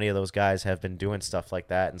said, so many of those guys have been doing stuff like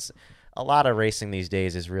that, and a lot of racing these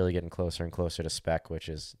days is really getting closer and closer to spec, which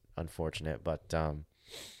is unfortunate. But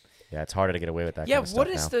yeah, it's harder to get away with that. Yeah, kind of stuff what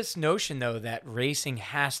is now. this notion though that racing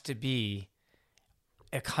has to be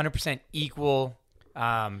 100% equal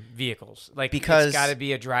vehicles? Like, because it's got to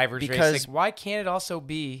be a driver's race. Like, why can't it also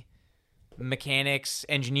be mechanics,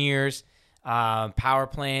 engineers, power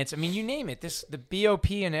plants? I mean, you name it. The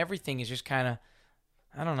BOP and everything is just kind of,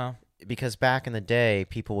 I don't know. Because back in the day,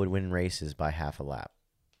 people would win races by half a lap,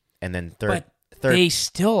 and then But third. they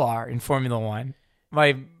still are in Formula One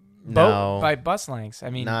by bus lengths. I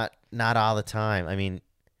mean, not all the time. I mean,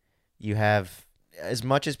 you have, as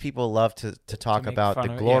much as people love to talk about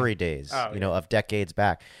the glory days, of decades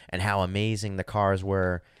back, and how amazing the cars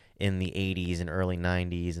were in the 80s and early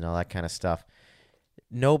 90s and all that kind of stuff.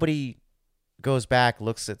 Nobody goes back,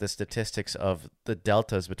 looks at the statistics of the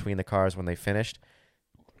deltas between the cars when they finished,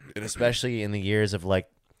 and especially in the years of like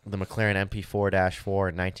the McLaren MP4-4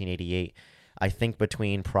 in 1988. I think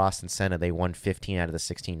between Prost and Senna, they won 15 out of the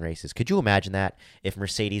 16 races. Could you imagine that if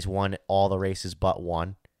Mercedes won all the races but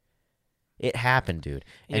one? It happened, dude.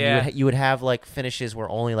 And you would have like finishes where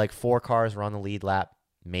only like 4 cars were on the lead lap,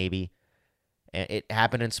 maybe. And it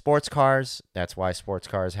happened in sports cars. That's why sports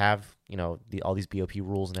cars have, all these BOP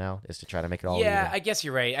rules now, is to try to make it all even. I guess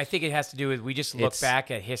you're right. I think it has to do with, we just look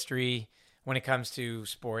back at history when it comes to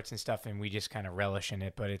sports and stuff, and we just kind of relish in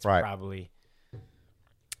it, but it's probably...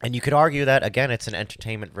 And you could argue that, again, it's an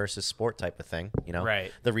entertainment versus sport type of thing.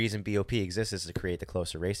 Right. The reason BOP exists is to create the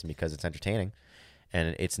closer racing because it's entertaining.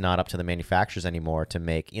 And it's not up to the manufacturers anymore to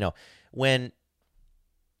make, when,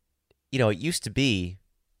 it used to be,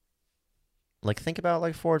 like, think about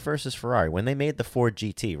like Ford versus Ferrari. When they made the Ford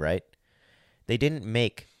GT, right? They didn't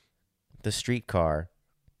make the street car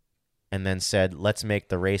and then said, let's make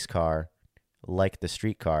the race car like the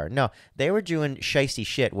street car. No, they were doing shisty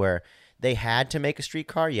shit where they had to make a street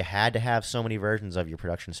car. You had to have so many versions of your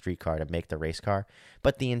production street car to make the race car.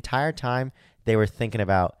 But the entire time, they were thinking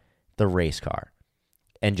about the race car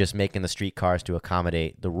and just making the street cars to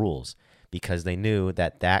accommodate the rules because they knew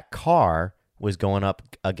that car was going up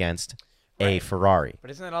against a Ferrari.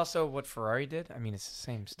 But isn't that also what Ferrari did? I mean, it's the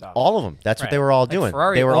same stuff. All of them. That's what they were all doing.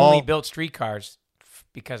 Ferrari they were only built street cars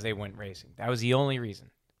because they went racing. That was the only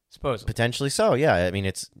reason. Supposedly. Potentially so, yeah. I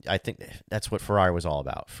mean, I think that's what Ferrari was all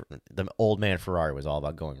about. The old man Ferrari was all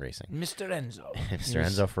about going racing. Mr. Enzo. Mr.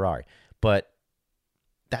 Enzo Ferrari. But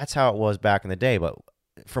that's how it was back in the day. But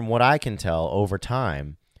from what I can tell, over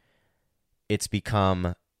time, it's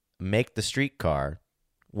become make the street car,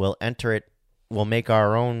 we'll enter it, we'll make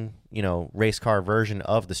our own, race car version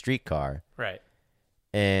of the street car. Right.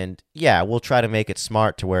 And, yeah, we'll try to make it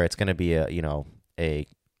smart to where it's going to be a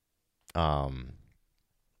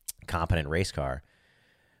competent race car,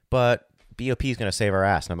 but BOP is going to save our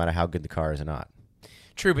ass no matter how good the car is or not.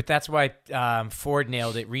 True, but that's why Ford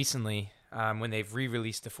nailed it recently when they've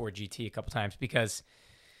re-released the Ford GT a couple times because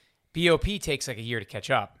BOP takes like a year to catch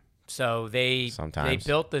up. So they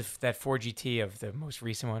built that Ford GT of the most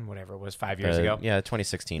recent one, whatever it was, 5 years ago. Yeah,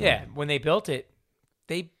 2016. Yeah, when they built it,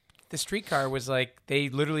 the street car was like they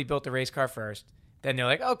literally built the race car first. Then they're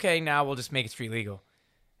like, okay, now we'll just make it street legal.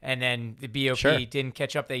 And then the BOP didn't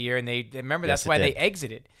catch up that year, and they remember that's why they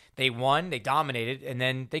exited. They won, they dominated, and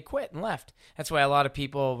then they quit and left. That's why a lot of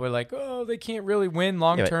people were like, "Oh, they can't really win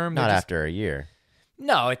long term." Not after a year.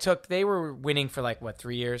 No, they were winning for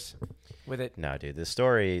 3 years with it. No, dude, the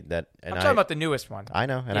story that I'm talking about the newest one. I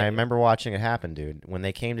know, and I remember watching it happen, dude. When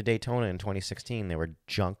they came to Daytona in 2016, they were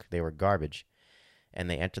junk, they were garbage, and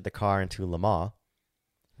they entered the car into Le Mans,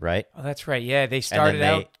 right? Oh, that's right. Yeah, they started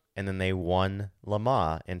out. And then they won Le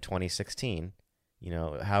Mans in 2016.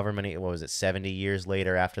 However many, 70 years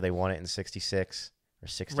later after they won it in 66 or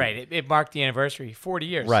 60. Right. It marked the anniversary, 40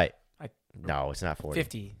 years. Right. No, it's not 40.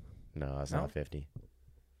 50. No, it's not 50.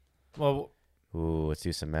 Well. Ooh, let's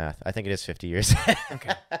do some math. I think it is 50 years.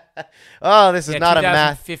 Okay. Oh, this is not a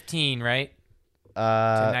math. 2015, right?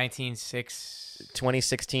 To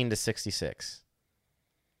 2016 to 66.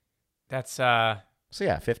 That's So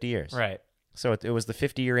yeah, 50 years. Right. So it was the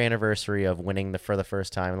 50-year anniversary of winning for the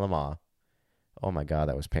first time in Le Mans Oh my God,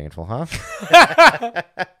 that was painful, huh?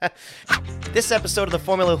 This episode of the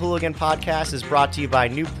Formula Hooligan Podcast is brought to you by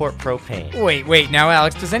Newport Propane. Wait. Now,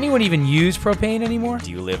 Alex, does anyone even use propane anymore? Do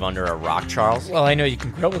you live under a rock, Charles? Well, I know you can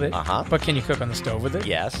grill with it. Uh-huh. But can you cook on the stove with it?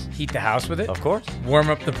 Yes. Heat the house with it? Of course. Warm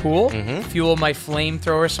up the pool? Mm-hmm. Fuel my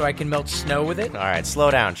flamethrower so I can melt snow with it? All right, slow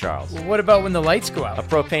down, Charles. What about when the lights go A out?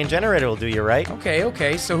 propane generator will do you right.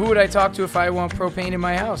 Okay. So who would I talk to if I want propane in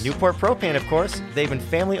my house? Newport Propane, of course. They've been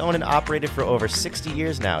family-owned and operated for over 60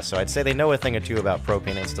 years now, so I'd say they know a thing or two about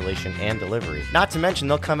propane installation and delivery. Not to mention,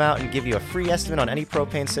 they'll come out and give you a free estimate on any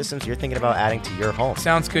propane systems you're thinking about adding to your home.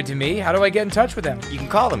 Sounds good to me. How do I get in touch with them? You can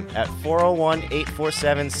call them at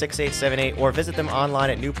 401-847-6878 or visit them online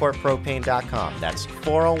at newportpropane.com. That's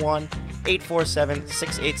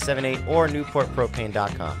 401-847-6878 or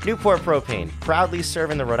newportpropane.com. Newport Propane, proudly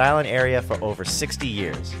serving the Rhode Island area for over 60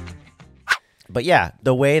 years. But yeah,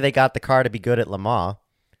 the way they got the car to be good at Le Mans,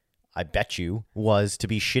 I bet you, was to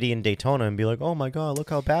be shitty in Daytona and be like, oh my God, look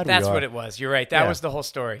how bad we are. That's what it was. You're right. That was the whole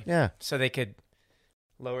story. Yeah. So they could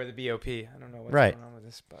lower the BOP. I don't know what's Right. going on with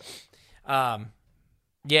this, but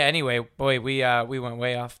yeah. Anyway, boy, we went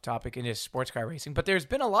way off topic into sports car racing, but there's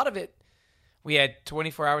been a lot of it. We had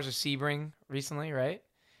 24 hours of Sebring recently, right?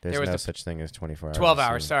 There's there was no such thing as 24 hours. 12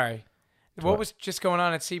 hours. Sorry. Tw- What was just going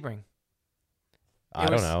on at Sebring? I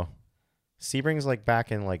don't know. Sebring's like back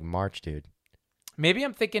in like March, dude. Maybe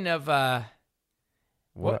I'm thinking of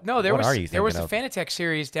What? no, there what was are you there was thinking a Fanatec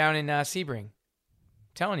series down in Sebring. I'm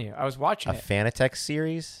telling you, I was watching a it. Fanatec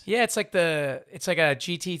series? Yeah, it's like a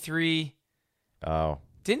GT3. Oh.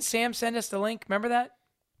 Didn't Sam send us the link? Remember that?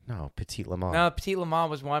 No, Petit Le Mans. No, Petit Le Mans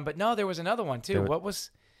was one, but no, there was another one too. There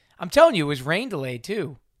I'm telling you, it was rain delayed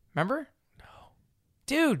too. Remember? No.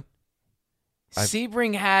 Dude.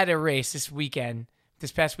 Sebring had a race this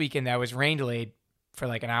past weekend that was rain delayed for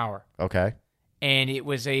like an hour. Okay. And it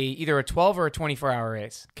was either a 12 or a 24-hour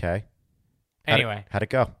race. Okay. Anyway. How'd it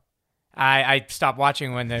go? I stopped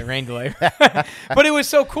watching when the rain delayed. But it was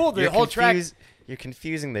so cool. The whole track. You're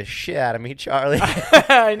confusing the shit out of me, Charlie.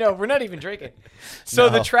 I know. We're not even drinking. So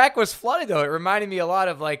No. the track was flooded, though. It reminded me a lot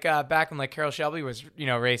of like back when like Carroll Shelby was,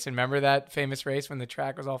 racing. Remember that famous race when the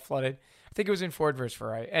track was all flooded? I think it was in Ford versus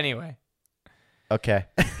Ferrari. Anyway. Okay.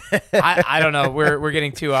 I don't know. We're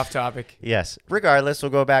getting too off topic. Yes. Regardless, we'll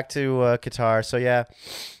go back to Qatar. So yeah,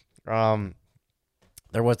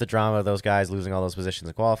 there was the drama of those guys losing all those positions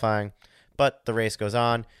in qualifying, but the race goes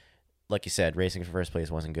on. Like you said, racing for first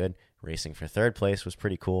place wasn't good. Racing for third place was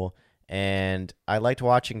pretty cool. And I liked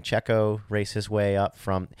watching Checo race his way up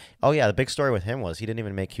from... Oh, yeah, the big story with him was he didn't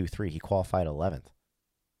even make Q3. He qualified 11th,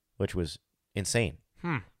 which was insane.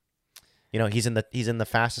 He's in the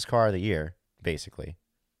fastest car of the year, basically,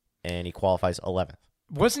 and he qualifies 11th.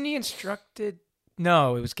 Wasn't he instructed?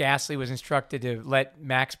 No, it was Gasly was instructed to let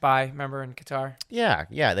Max by, remember, in Qatar? Yeah.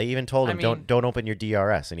 They even told him, don't open your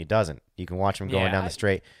DRS, and he doesn't. You can watch him going down the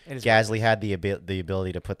straight. Gasly had the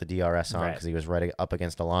ability to put the DRS on because he was right up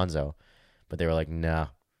against Alonso, but they were like, no.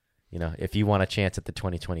 If you want a chance at the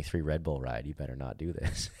 2023 Red Bull ride, you better not do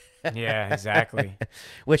this. Yeah, exactly.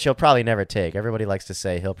 Which he'll probably never take. Everybody likes to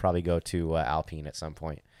say he'll probably go to Alpine at some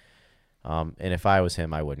point. And if I was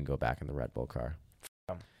him, I wouldn't go back in the Red Bull car.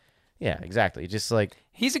 Yeah, exactly. Just like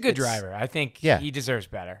he's a good driver. I think he deserves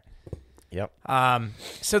better. Yep.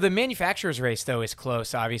 So the manufacturer's race though is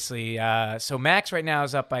close, obviously. So Max right now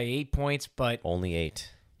is up by 8 points, but only 8.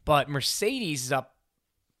 But Mercedes is up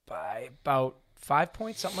by about 5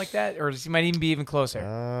 points, something like that, or he might even be even closer.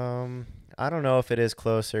 I don't know if it is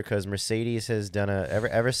closer because Mercedes has done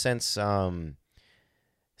ever since. Red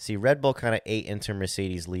Bull kind of ate into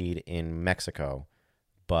Mercedes' lead in Mexico.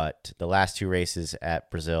 But the last 2 races at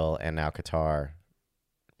Brazil and now Qatar,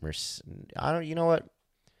 you know what?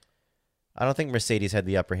 I don't think Mercedes had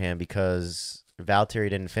the upper hand because Valtteri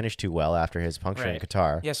didn't finish too well after his puncture in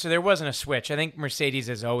Qatar. Yeah, so there wasn't a switch. I think Mercedes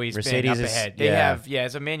has always been up ahead. They have,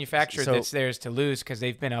 as a manufacturer, that's theirs to lose because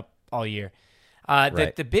they've been up all year.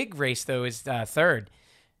 The big race, though, is third.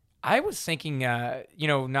 I was thinking,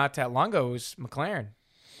 not that long ago, it was McLaren,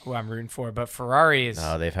 who I'm rooting for, but Ferrari is...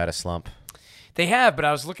 Oh, they've had a slump. They have, but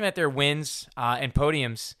I was looking at their wins and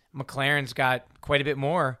podiums. McLaren's got quite a bit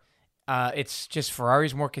more. It's just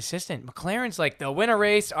Ferrari's more consistent. McLaren's like they'll win a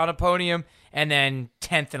race on a podium and then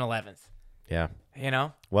 10th and 11th. Yeah.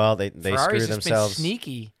 Well, they Ferrari's screw just themselves. Been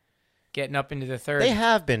sneaky getting up into the third. They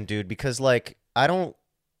have been, dude, because I don't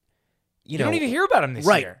you don't even hear about them this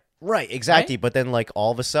year. Right, exactly. Right? But then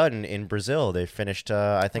all of a sudden in Brazil they finished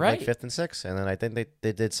I think 5th and 6th, and then I think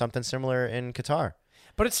they did something similar in Qatar.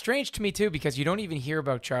 But it's strange to me, too, because you don't even hear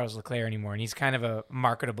about Charles Leclerc anymore, and he's kind of a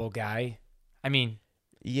marketable guy. I mean...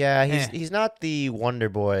 Yeah, he's not the wonder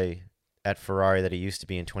boy at Ferrari that he used to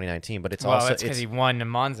be in 2019. But it's well, also that's because he won the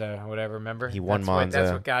Monza or whatever. Remember, he won that's Monza.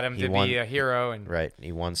 That's what got him to be a hero. And right,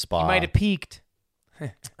 he won Spa. He might have peaked.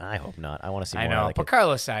 I hope not. I want to see more. I know, like but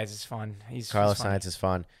Carlos Sainz is fun. Carlos Sainz is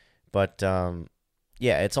fun, but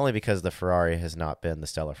yeah, it's only because the Ferrari has not been the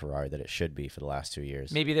stellar Ferrari that it should be for the last 2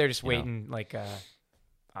 years. Maybe they're just waiting, like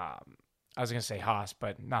I was gonna say Haas,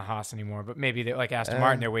 but not Haas anymore. But maybe they're like Aston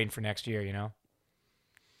Martin. They're waiting for next year, you know.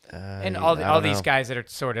 And all these guys that are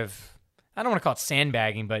sort of, I don't want to call it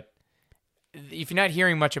sandbagging, but if you're not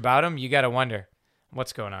hearing much about them, you got to wonder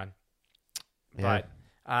what's going on. Yeah.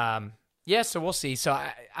 But yeah, so we'll see. So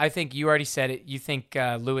I think you already said it. You think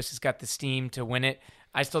Lewis has got the steam to win it.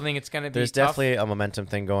 I still think it's going to be There's tough. definitely a momentum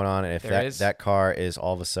thing going on. And if that car is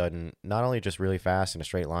all of a sudden not only just really fast in a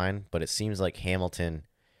straight line, but it seems like Hamilton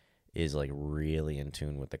is like really in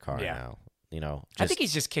tune with the car now. You know, I think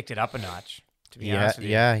he's just kicked it up a notch, to be honest with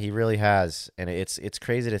you. Yeah, he really has. And it's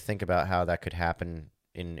crazy to think about how that could happen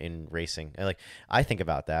in racing. And like I think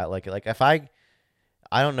about that. Like if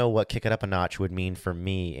I don't know what kick it up a notch would mean for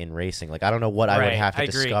me in racing. Like, I don't know what I would have to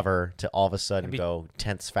discover to all of a sudden go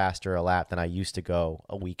tenths faster a lap than I used to go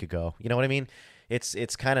a week ago. You know what I mean?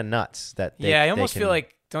 It's kind of nuts that I almost feel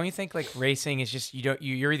like, don't you think like racing is just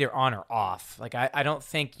you're either on or off. Like I don't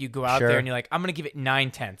think you go out there and you're like, I'm gonna give it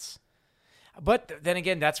 9/10. But then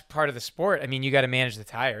again, that's part of the sport. I mean, you got to manage the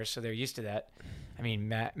tires, so they're used to that. I mean,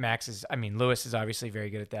 Lewis is obviously very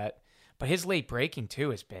good at that, but his late braking too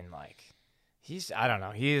has been like. I don't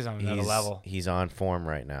know. He is on another level. He's on form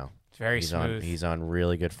right now. It's very smooth. He's on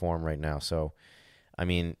really good form right now. So, I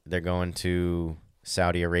mean, they're going to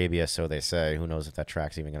Saudi Arabia, so they say. Who knows if that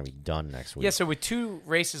track's even going to be done next week? Yeah. So with 2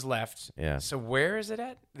 races left. Yeah. So where is it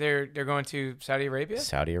at? They're going to Saudi Arabia.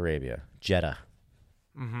 Saudi Arabia, Jeddah.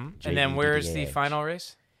 Mm-hmm. And then where is the final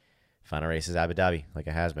race? Final race is Abu Dhabi, like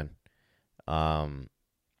it has been.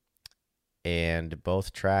 And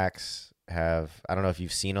both tracks have, I don't know if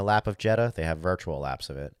you've seen a lap of Jeddah. They have virtual laps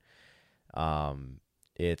of it.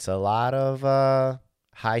 It's a lot of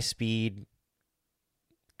high speed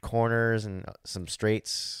corners and some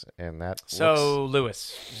straights, and that. So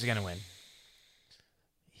Lewis is gonna win.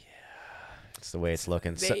 Yeah, it's the way it's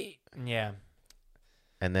looking. Yeah.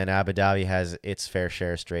 And then Abu Dhabi has its fair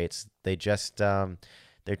share of straights. They just they're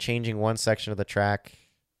changing one section of the track.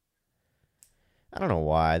 I don't know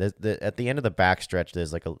why. At the end of the backstretch,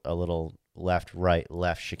 there's like a little left, right,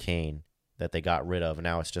 left chicane that they got rid of.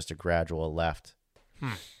 Now it's just a gradual left.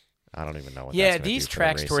 I don't even know what. Yeah, these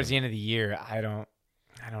tracks towards the end of the year, I don't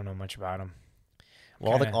know much about them.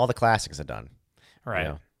 Well, all the classics are done,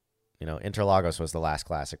 right? You know, Interlagos was the last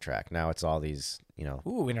classic track. Now it's all these, you know.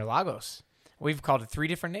 Ooh, Interlagos. We've called it 3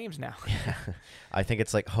 different names now. I think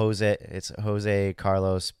it's like Jose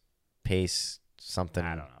Carlos Pace something. I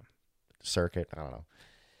don't know. Circuit. I don't know.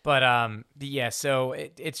 But so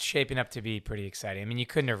it's shaping up to be pretty exciting. I mean, you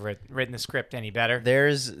couldn't have written the script any better.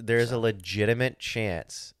 There's a legitimate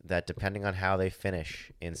chance that depending on how they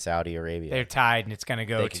finish in Saudi Arabia, they're tied and it's going to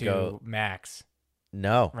go to Max.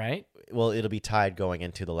 No. Right? Well, it'll be tied going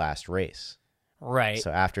into the last race. Right.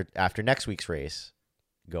 So after next week's race,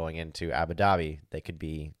 going into Abu Dhabi, they could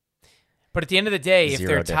be. But at the end of the day, if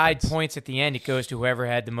they're tied difference. Points at the end, it goes to whoever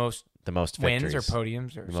had the most wins victories. or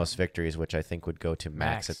podiums or the most victories, which I think would go to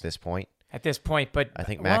Max at this point. But I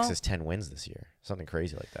think Max has 10 wins this year, something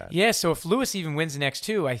crazy like that. Yeah, so if Lewis even wins the next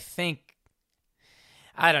 2, I think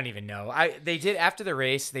I don't even know. They did after the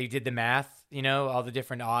race, they did the math, you know, all the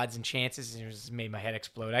different odds and chances, and it just made my head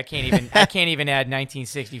explode. I can't even add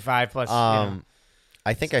 1965 plus.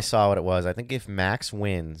 I think I saw what it was. I think if Max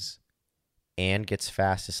wins and gets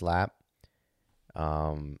fastest lap,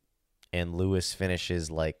 and Lewis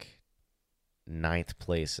finishes like 9th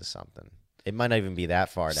place or something. It might not even be that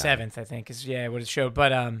far down. 7th, I think, is what it showed.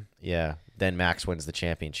 But yeah, then Max wins the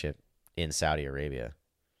championship in Saudi Arabia.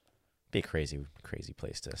 Be a crazy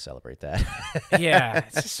place to celebrate that. Yeah,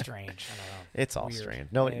 it's just strange. I don't know. It's all weird.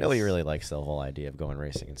 Strange. Nobody really likes the whole idea of going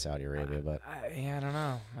racing in Saudi Arabia, but I don't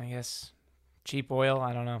know. I guess cheap oil.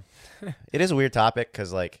 I don't know. It is a weird topic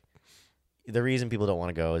because like. The reason people don't want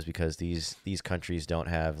to go is because these countries don't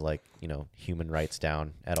have like, you know, human rights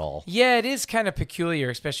down at all. Yeah, it is kind of peculiar,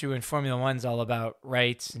 especially when Formula One's all about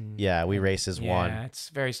rights. We race as one. Yeah, it's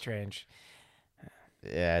very strange.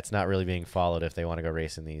 Yeah, it's not really being followed if they want to go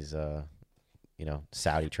race in these,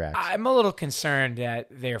 Saudi tracks. I'm a little concerned that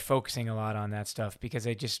they're focusing a lot on that stuff because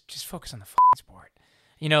they just focus on the fucking sport.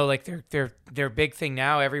 You know, like their big thing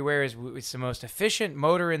now everywhere is it's the most efficient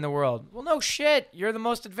motor in the world. Well, no shit. You're the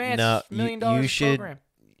most advanced $1 million program.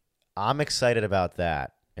 I'm excited about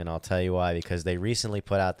that, and I'll tell you why. Because they recently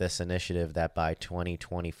put out this initiative that by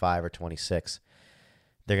 2025 or 26,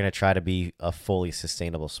 they're going to try to be a fully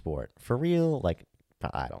sustainable sport. For real? Like,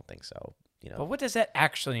 I don't think so. But what does that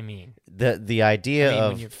actually mean? The idea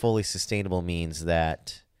of fully sustainable means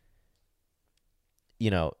that,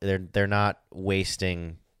 they're not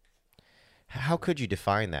wasting. How could you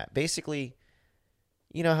define that? Basically,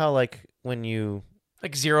 you know how like when you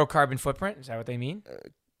like zero carbon footprint, is that what they mean?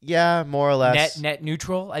 Yeah, more or less. Net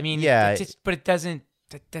neutral. I mean, yeah, but it doesn't.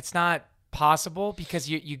 That's not possible because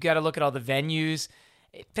you got to look at all the venues.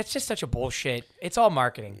 That's just such a bullshit. It's all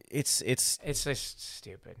marketing. It's just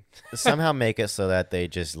stupid. Somehow make it so that they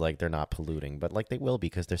just like they're not polluting, but like they will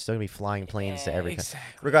because they're still gonna be flying planes to every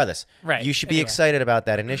exactly. Regardless, right? You should be excited about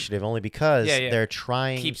that initiative only because they're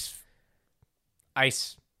trying keeps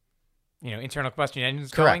ICE, internal combustion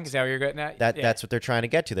engines Correct. going. Is that what you're getting at? That's what they're trying to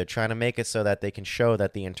get to. They're trying to make it so that they can show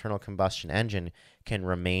that the internal combustion engine can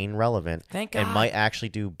remain relevant. Thank God. And might actually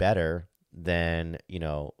do better than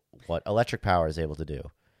what electric power is able to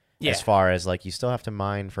do. Yeah. As far as like you still have to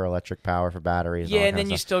mine for electric power for batteries. Yeah, and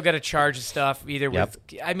then you still got to charge the stuff either with.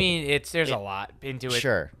 I mean, there's a lot into it.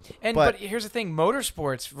 Sure, but here's the thing: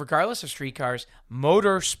 motorsports, regardless of street cars,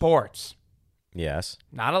 motorsports. Yes.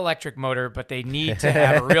 Not electric motor, but they need to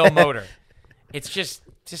have a real motor. It's just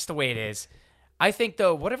the way it is. I think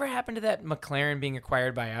though, whatever happened to that McLaren being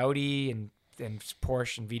acquired by Audi and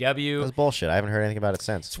Porsche and VW. It was bullshit. I haven't heard anything about it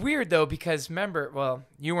since. It's weird, though, because remember, well,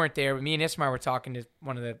 you weren't there, but me and Ismar were talking to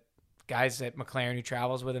one of the guys at McLaren who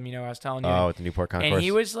travels with him, I was telling you. Oh, at the Newport Concourse. And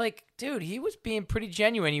he was like, dude, he was being pretty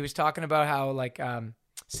genuine. He was talking about how, like,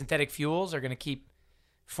 synthetic fuels are going to keep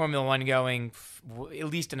Formula One going at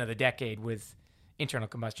least another decade with internal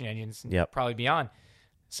combustion engines and probably beyond.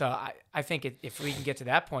 So I think if we can get to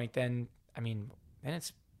that point, then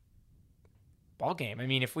it's ball game.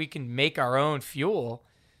 If we can make our own fuel,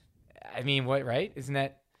 right? Isn't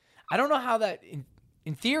that? I don't know how that.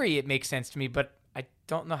 In theory, it makes sense to me, but I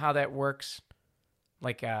don't know how that works.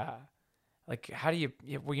 Like how do you?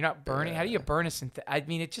 Well, you're not burning. How do you burn a synthetic?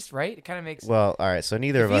 It just right. It kind of makes. Well, all right. So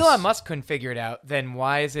neither of us. Elon Musk couldn't figure it out. Then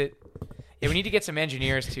why is it? Yeah, we need to get some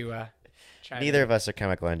engineers to. Neither of us are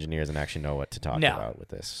chemical engineers and actually know what to talk about with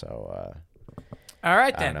this. So. All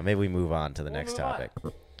right then. I don't know. Maybe we move on to the next topic.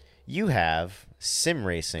 You have sim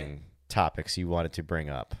racing topics you wanted to bring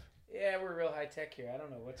up. Yeah, we're real high tech here. I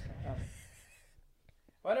don't know what's going on.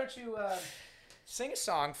 Why don't you sing a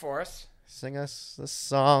song for us? Sing us the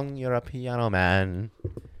song. You're a piano man.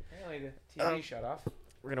 Apparently the TV shut off.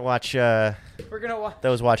 We're gonna watch. We're gonna watch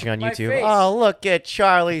those watching on YouTube. Face. Oh, look at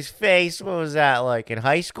Charlie's face. What was that like in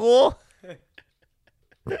high school?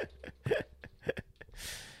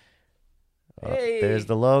 Hey. There's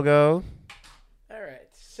the logo. All right,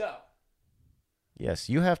 so. Yes,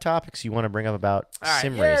 you have topics you want to bring up about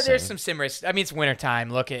sim racing. Yeah, there's some sim racing. It's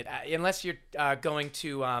wintertime. Look at unless you're going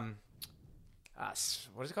to what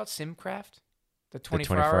is it called? Simcraft? The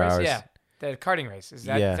 24 hours? Race? Yeah, the karting race. Is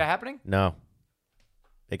that happening? No,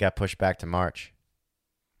 it got pushed back to March.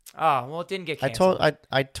 Oh well, it didn't get canceled.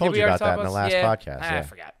 I told you about that in the last podcast. I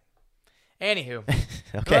forgot. Anywho, okay.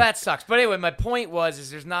 Well, that sucks. But anyway, my point was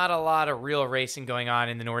there's not a lot of real racing going on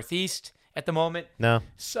in the Northeast at the moment. No.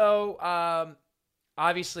 So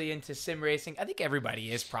obviously into sim racing, I think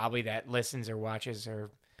everybody is probably that listens or watches or.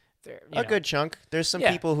 A good chunk. There's some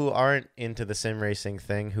people who aren't into the sim racing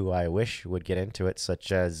thing who I wish would get into it,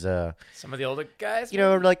 such as some of the older guys.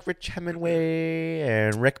 Like Rich Hemingway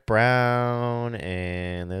and Rick Brown,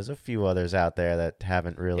 and there's a few others out there that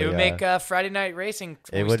haven't really. It would make Friday night racing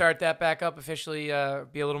when we start that back up officially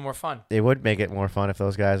be a little more fun. It would make it more fun if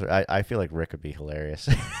those guys. I feel like Rick would be hilarious.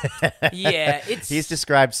 Yeah, he's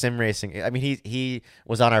described sim racing. He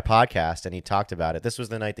was on our podcast and he talked about it. This was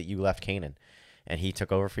the night that you left Canaan. And he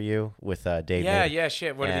took over for you with David. Yeah,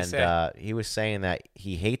 shit. What did he say? He was saying that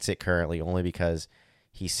he hates it currently only because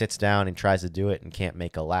he sits down and tries to do it and can't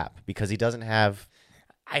make a lap because he doesn't have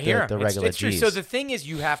the regular it's true. So the thing is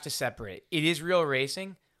you have to separate. It is real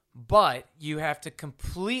racing, but you have to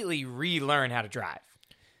completely relearn how to drive.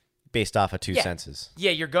 Based off of two senses. Yeah,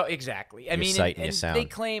 exactly. Your sight and your sound. They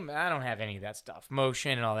claim, I don't have any of that stuff,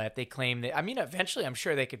 motion and all that. They claim that, eventually I'm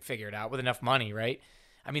sure they could figure it out with enough money, right?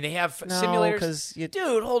 They have simulators.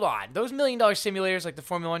 Dude, hold on. Those $1 million simulators like the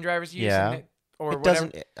Formula One drivers use? Yeah. Or it whatever.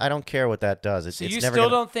 Doesn't. I don't care what that does. So you still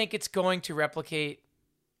don't think it's going to replicate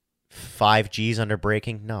 5Gs under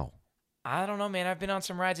braking? No. I don't know, man. I've been on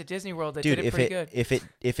some rides at Disney World that did it pretty good. If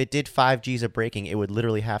it did 5Gs of braking, it would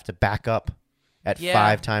literally have to back up at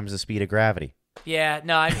 5 times the speed of gravity. Yeah.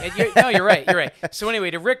 No, you're right. You're right. So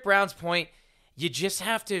anyway, to Rick Brown's point, you just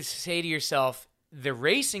have to say to yourself, the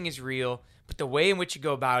racing is real, but the way in which you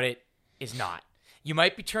go about it is not. You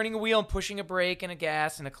might be turning a wheel and pushing a brake and a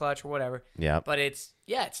gas and a clutch or whatever. Yeah. But it's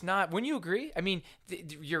not. Wouldn't you agree? I mean,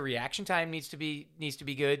 your reaction time needs to be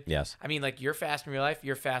good. Yes. I mean, like you're fast in real life.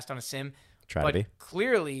 You're fast on a sim. Try to be.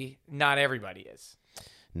 Clearly, not everybody is.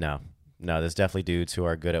 No, there's definitely dudes who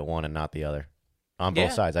are good at one and not the other. On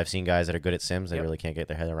both sides. I've seen guys that are good at sims. They really can't get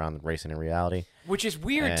their head around racing in reality. Which is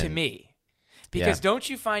weird to me. Because don't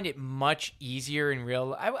you find it much easier in real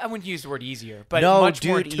life? I wouldn't use the word easier, but much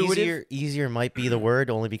more intuitive. Easier might be the word,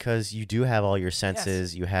 only because you do have all your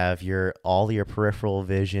senses. Yes. You have all your peripheral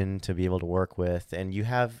vision to be able to work with, and you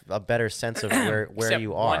have a better sense of where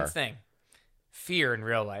you are. One thing. Fear in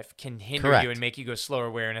real life can hinder you and make you go slower,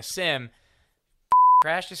 where in a sim,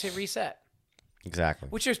 crash, just hit reset. Exactly.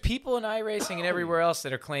 Which there's people in iRacing and everywhere else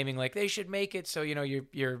that are claiming like they should make it so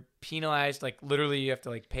you're penalized, like literally you have to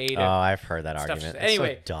like pay to. Oh, I've heard that argument.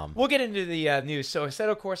 Anyway, it's so dumb. We'll get into the news. So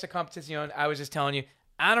Assetto Corsa Competizione, I was just telling you,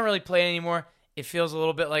 I don't really play it anymore. It feels a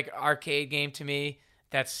little bit like arcade game to me.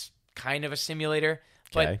 That's kind of a simulator,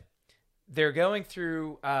 but they're going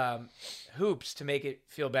through hoops to make it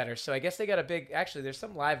feel better. So I guess they got there's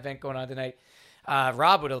some live event going on tonight.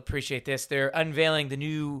 Rob would appreciate this. They're unveiling the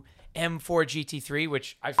new M4 GT3,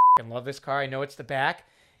 which I fucking love this car. I know it's the back.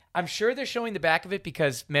 I'm sure they're showing the back of it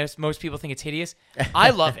because most people think it's hideous.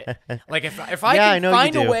 I love it. Like if I can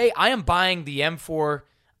find a way, I am buying the M4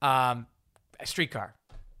 street car.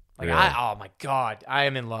 Like really? Oh my God, I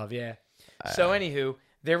am in love. Yeah. So anywho,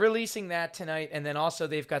 they're releasing that tonight, and then also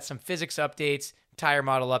they've got some physics updates, tire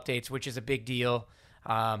model updates, which is a big deal.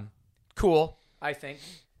 Cool, I think.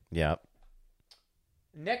 Yep.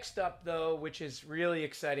 Next up, though, which is really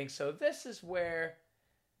exciting. So this is where...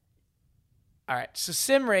 All right, so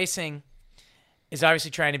sim racing is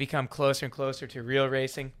obviously trying to become closer and closer to real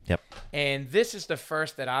racing. Yep. And this is the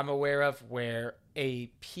first that I'm aware of where a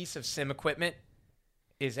piece of sim equipment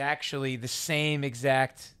is actually the same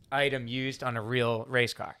exact item used on a real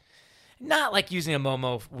race car. Not like using a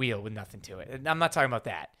Momo wheel with nothing to it. I'm not talking about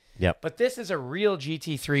that. Yep. But this is a real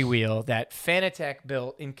GT3 wheel that Fanatec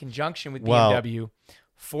built in conjunction with BMW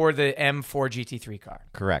for the M4 GT3 car.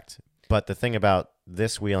 Correct. But the thing about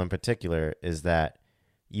this wheel in particular is that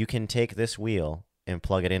you can take this wheel and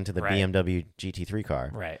plug it into the BMW GT3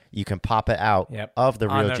 car. Right. You can pop it out of the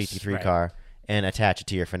real GT3 car and attach it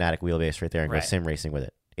to your Fanatic wheelbase right there and go sim racing with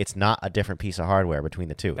it. It's not a different piece of hardware between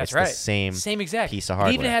the two. That's it's the same exact piece of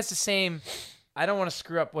hardware. It even has the same... I don't want to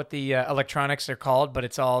screw up what the electronics are called, but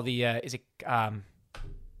it's all the...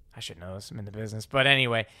 I should know this. I'm in the business. But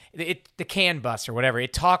anyway, the CAN bus or whatever,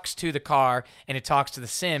 it talks to the car and it talks to the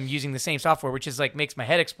sim using the same software, which is like makes my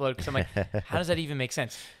head explode because I'm like, how does that even make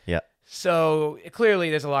sense? Yeah. So clearly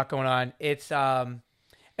there's a lot going on. It's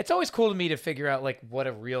always cool to me to figure out like what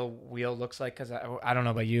a real wheel looks like because I don't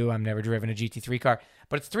know about you. I've never driven a GT3 car,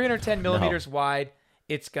 but it's 310 millimeters wide.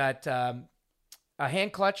 It's got a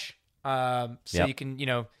hand clutch. So you can,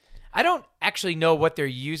 I don't actually know what they're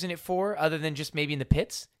using it for other than just maybe in the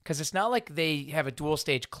pits because it's not like they have a dual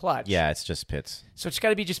stage clutch. Yeah, it's just pits. So it's got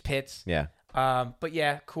to be just pits. Yeah. But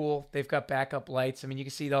yeah, cool. They've got backup lights. I mean, you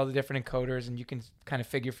can see all the different encoders and you can kind of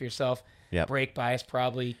figure for yourself. Yep. Brake bias,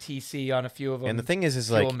 probably TC on a few of them. And the thing is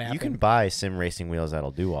like mapping. You can buy sim racing wheels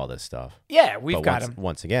that'll do all this stuff. Yeah, we've got them.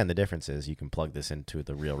 Once again, the difference is you can plug this into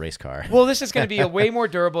the real race car. Well, this is going to be way more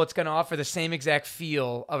durable. It's going to offer the same exact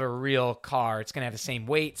feel of a real car. It's going to have the same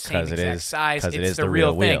weight, same exact size. It's the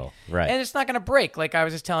real thing. Wheel. Right. And it's not going to break. Like I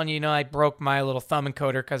was just telling you, I broke my little thumb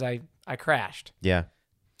encoder because I crashed. Yeah.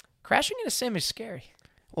 Crashing in a sim is scary.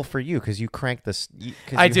 Well, for you, because you crank this.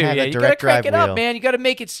 I do, yeah. You got to crank it wheel. up, man. You got to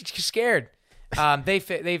make it scared.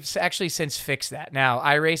 They've actually since fixed that. Now,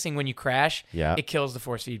 iRacing, when you crash, it kills the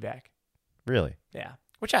force feedback. Really? Yeah,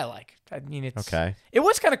 which I like. I mean, it's okay. It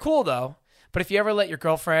was kind of cool though. But if you ever let your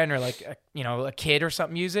girlfriend or like a kid or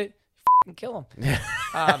something use it, you kill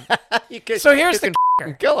them. So here's the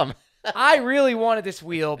kill them. I really wanted this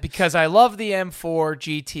wheel because I love the M4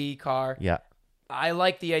 GT car. Yeah. I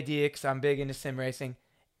like the idea because I'm big into sim racing.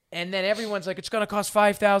 And then everyone's like, it's going to cost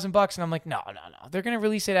 $5,000. And I'm like, no. They're going to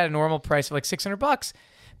release it at a normal price of like $600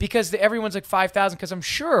 because everyone's like $5,000 because I'm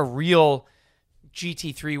sure a real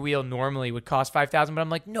GT3 wheel normally would cost $5,000. But I'm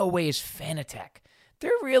like, no way is Fanatec.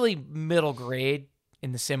 They're really middle grade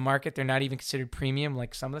in the sim market. They're not even considered premium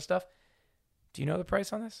like some of the stuff. Do you know the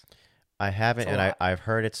price on this? I haven't, and I've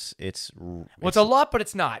heard it's well, it's a lot, but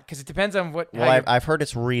it's not because it depends on what. Well, I've heard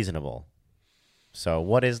it's reasonable. So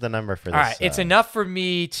what is the number for this? All right, it's enough for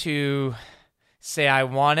me to say I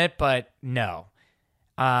want it, but no.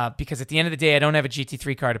 Because at the end of the day, I don't have a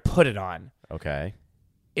GT3 car to put it on. Okay.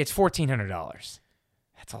 It's $1,400.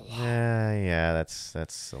 That's a lot. Yeah, that's a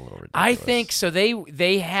little ridiculous. I think so.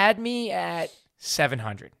 They had me at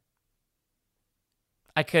 $700.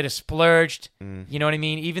 I could have splurged. You know what I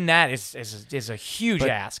mean? Even that is a huge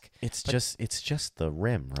ask. It's just the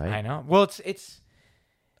rim, right? I know. Well, it's.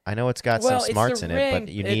 I know it's got some smarts in it, but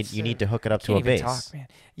you need to hook it up to a base. Talk, man.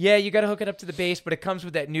 Yeah, you got to hook it up to the base, but it comes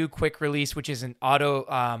with that new quick release, which is an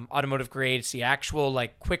automotive grade. It's the actual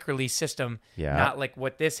like quick release system, not like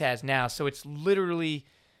what this has now. So it's literally,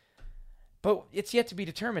 but it's yet to be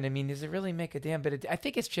determined. I mean, does it really make a damn bit? I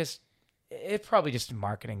think it's probably just a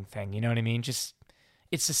marketing thing. You know what I mean?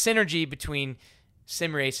 It's a synergy between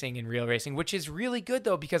sim racing and real racing, which is really good,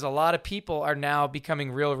 though, because a lot of people are now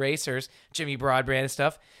becoming real racers, Jimmy Broadband and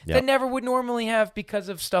stuff, that never would normally have because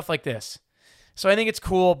of stuff like this. So I think it's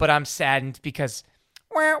cool, but I'm saddened because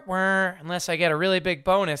unless I get a really big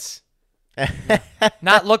bonus,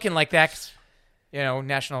 not looking like that, 'cause,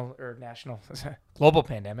 national global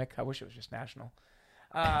pandemic. I wish it was just national.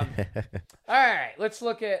 All right, let's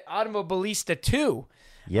look at Automobilista 2.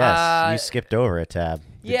 Yes, you skipped over a tab.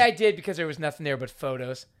 Yeah, I did because there was nothing there but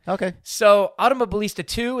photos. Okay. So Automobilista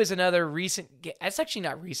 2 is another recent. It's actually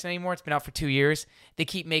not recent anymore. It's been out for 2 years. They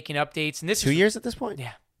keep making updates, and this 2 years at this point.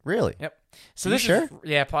 Yeah. Really? Yep. So this is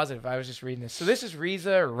positive. I was just reading this. So this is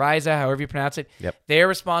Riza, however you pronounce it. Yep. They're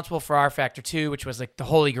responsible for R Factor 2, which was like the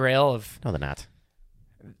holy grail of. No, they're not.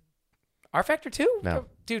 R Factor 2? No.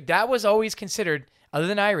 Dude, that was always considered, other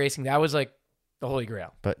than iRacing, that was like the holy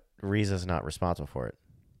grail. But Riza's not responsible for it.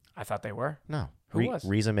 I thought they were. No. Who was?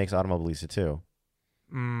 Riza makes Automobilista 2.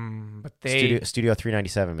 But they... Studio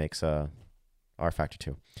 397 makes R Factor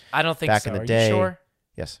 2. I don't think back so. In the Are day, you sure?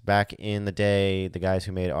 Yes. Back in the day, the guys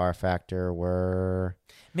who made R Factor were...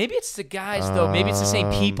 Maybe it's the guys, though. Maybe it's the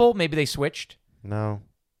same people. Maybe they switched. No.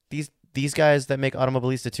 These guys that make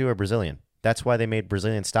Automobilista 2 are Brazilian. That's why they made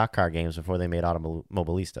Brazilian stock car games before they made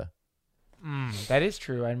Automobilista. That is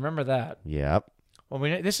true. I remember that. Yep. Well,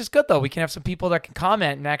 this is good, though. We can have some people that can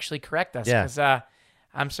comment and actually correct us. Yeah. Because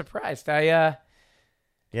I'm surprised. Yeah.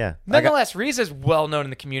 Nonetheless, Riza is well known in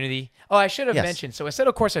the community. Oh, I should have mentioned. So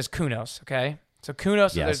Assetto Corsa has Kunos, okay? So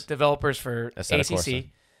Kunos are the developers for Assetto ACC. Corsa.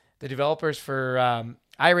 The developers for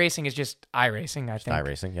iRacing is just iRacing, I think.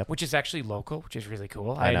 iRacing, yep. Which is actually local, which is really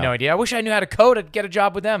cool. I had know. no idea. I wish I knew how to code. I'd get a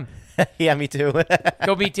job with them. Yeah, me too.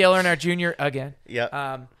 Go meet Dale Earnhardt Jr. again.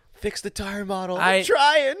 Yeah. Fix the tire model. I'm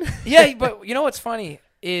trying. Yeah, but you know what's funny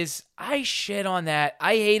is I shit on that.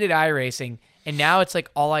 I hated iRacing, and now it's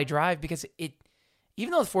like all I drive because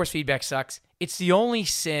even though the force feedback sucks, it's the only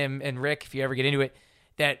sim, and Rick, if you ever get into it,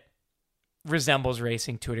 that resembles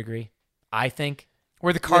racing to a degree, I think,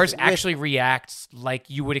 where the cars actually react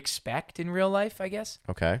like you would expect in real life, I guess.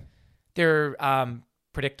 Okay. They're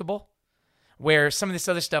predictable, where some of this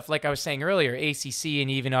other stuff, like I was saying earlier, ACC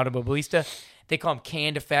and even Automobilista, they call them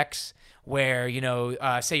canned effects, where,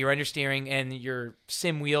 say you're understeering and your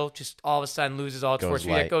sim wheel just all of a sudden loses all its force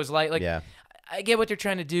feedback, goes light. Like, yeah. I get what they're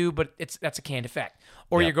trying to do, but that's a canned effect.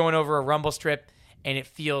 Or you're going over a rumble strip and it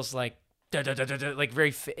feels like like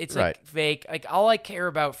very it's like fake. Like all I care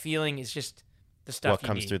about feeling is just the stuff what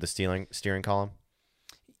comes through the steering column.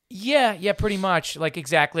 Yeah, pretty much. Like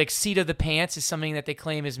exactly. Like seat of the pants is something that they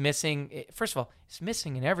claim is missing. First of all, it's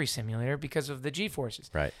missing in every simulator because of the G-forces.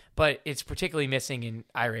 Right. But it's particularly missing in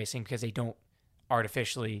iRacing because they don't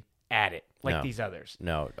artificially add it like these others.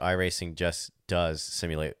 No, iRacing just does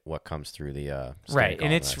simulate what comes through the right, column,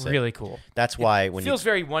 and it's really cool. That's why it feels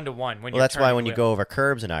very one-to-one when that's why when you go over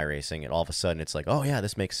curbs in iRacing, and all of a sudden it's like, oh yeah,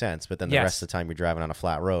 this makes sense. But then the rest of the time you're driving on a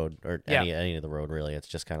flat road or any of the road really, it's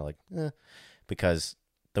just kind of like because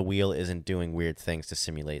the wheel isn't doing weird things to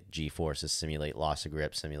simulate G-forces, simulate loss of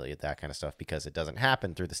grip, simulate that kind of stuff because it doesn't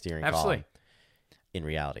happen through the steering column in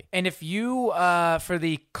reality. And if you, for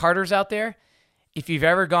the karters out there, if you've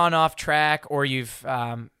ever gone off track or you've,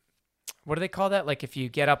 what do they call that? Like if you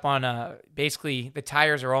get up on basically the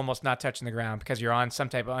tires are almost not touching the ground because you're on some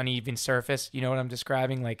type of uneven surface. You know what I'm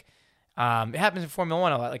describing? Like it happens in Formula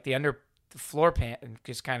 1 a lot. Like the floor pan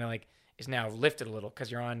just kind of like is now lifted a little because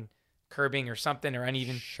you're on curbing or something or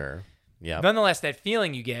uneven. Sure. Yeah. Nonetheless, that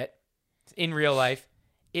feeling you get in real life,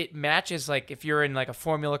 it matches like if you're in like a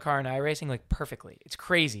Formula car in iRacing, like perfectly. It's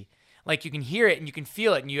crazy. Like you can hear it and you can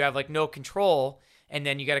feel it and you have like no control and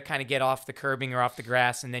then you got to kind of get off the curbing or off the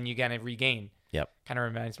grass and then you got to regain. Yep. Kind of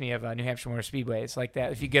reminds me of New Hampshire Motor Speedway. It's like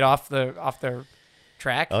that. If you get off the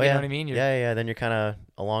track, you know what I mean? Yeah. Then you're kind of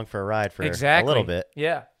along for a ride for a little bit.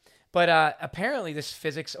 Yeah. But apparently this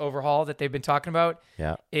physics overhaul that they've been talking about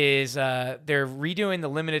is they're redoing the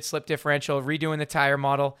limited slip differential, redoing the tire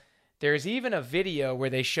model. There's even a video where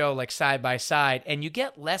they show like side by side, and you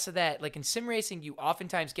get less of that. Like in sim racing, you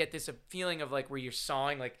oftentimes get this feeling of like where you're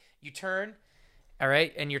sawing, like you turn All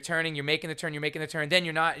right, and you're turning, you're making the turn, then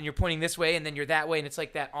you're not, and you're pointing this way, and then you're that way, and it's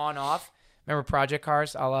like that on-off. Remember Project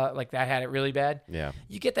Cars? Like that had it really bad? Yeah.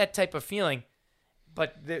 You get that type of feeling,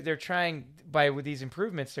 but they're trying, with these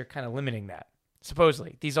improvements, they're kind of limiting that.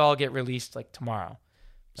 Supposedly. These all get released like tomorrow.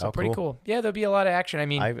 So pretty cool. Yeah, there'll be a lot of action. I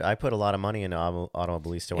mean, I put a lot of money into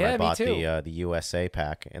Automobilista when I bought the USA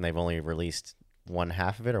pack, and they've only released one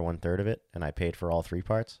half of it or 1/3 of it, and I paid for all 3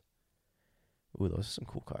 parts. Ooh, those are some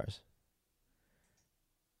cool cars.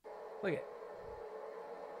 Look at.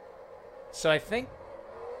 So I think.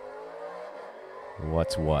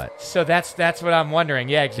 What's what? So that's what I'm wondering.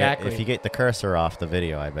 Yeah, exactly. If you get the cursor off the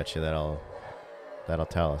video, I bet you that'll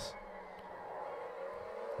tell us.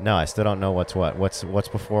 No, I still don't know what's what. What's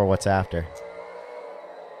before, what's after?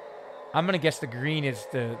 I'm gonna guess the green is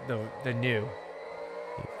the new.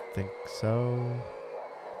 You think so?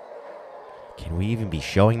 Can we even be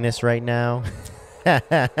showing this right now?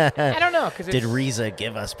 I don't know. Did Riza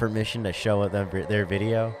give us permission to show them their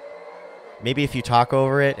video? Maybe if you talk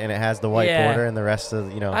over it and it has the white border and the rest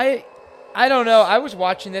of, I don't know. I was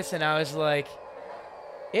watching this and I was like,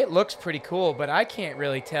 it looks pretty cool, but I can't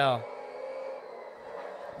really tell.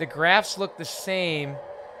 The graphs look the same.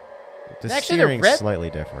 The steering's slightly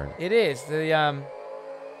different. It is.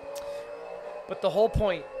 But the whole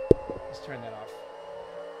point. Let's turn that off.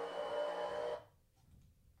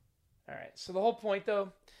 All right. So the whole point,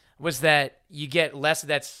 though, was that you get less of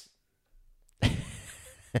that.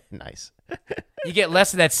 Nice. You get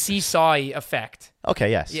less of that seesaw-y effect.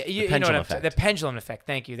 Okay, yes. Yeah, the pendulum effect. The pendulum effect.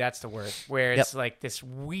 Thank you. That's the word. Where it's like this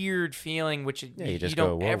weird feeling, which you just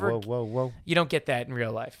don't go, whoa. You don't get that in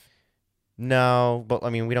real life. No, but I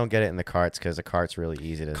mean, we don't get it in the karts because the kart's really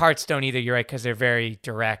easy to. Karts don't either. You're right, because they're very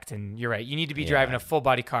direct, and you're right. You need to be driving a full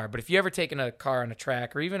body car. But if you ever taken a car on a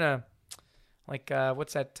track, or even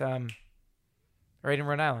what's that? Right in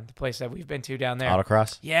Rhode Island, the place that we've been to down there.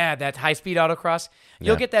 Autocross? Yeah, that high-speed autocross.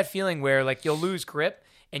 You'll get that feeling where like you'll lose grip,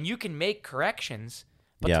 and you can make corrections,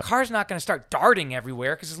 but the car's not going to start darting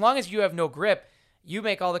everywhere, because as long as you have no grip, you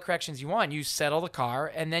make all the corrections you want. You settle the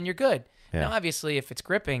car, and then you're good. Yeah. Now, obviously, if it's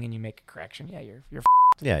gripping and you make a correction, you're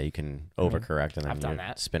yeah, you can overcorrect, and then I've done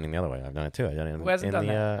that. Spinning the other way. I've done it too. Who hasn't done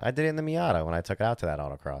that? I did it in the Miata when I took it out to that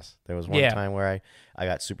autocross. There was one time where I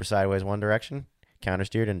got super sideways one direction,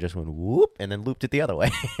 countersteered, and just went whoop, and then looped it the other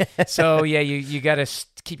way. So yeah, you got to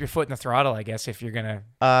keep your foot in the throttle, I guess, if you're gonna.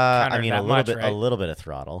 I mean, a little bit of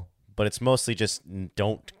throttle, but it's mostly just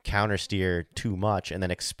don't countersteer too much, and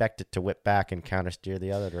then expect it to whip back and countersteer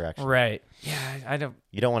the other direction. Right. Yeah, I don't.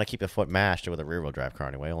 You don't want to keep the foot mashed with a rear-wheel drive car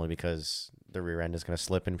anyway, only because the rear end is going to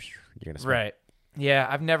slip and you're going to spin. Right. Yeah,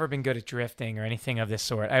 I've never been good at drifting or anything of this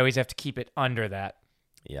sort. I always have to keep it under that.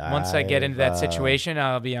 Yeah. Once I get into that situation,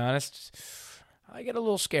 I'll be honest, I get a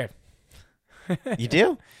little scared. You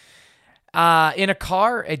do? In a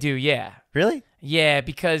car, I do, yeah. Really? Yeah,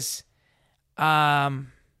 because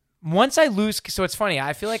once I lose... So it's funny.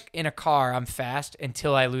 I feel like in a car, I'm fast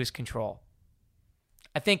until I lose control.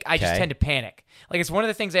 I think I just tend to panic. Like, it's one of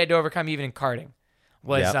the things I had to overcome even in karting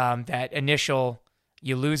was that initial...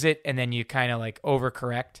 You lose it, and then you kind of like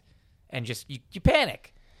overcorrect and just... You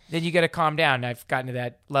panic. Then you got to calm down. I've gotten to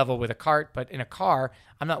that level with a kart, but in a car,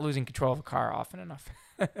 I'm not losing control of a car often enough.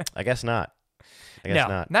 I guess not.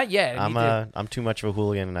 Not yet. I'm too much of a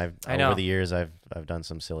hooligan, and over the years I've done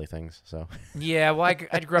some silly things. So yeah, well, I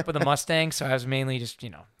grew up with a Mustang, so I was mainly just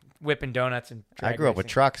whipping donuts and. I grew up with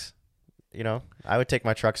trucks. I would take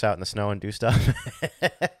my trucks out in the snow and do stuff.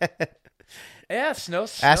 Yeah, snow.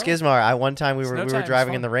 Ask Ismar. One time we were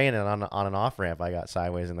driving in the rain, and on an off ramp, I got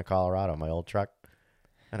sideways in the Colorado, my old truck.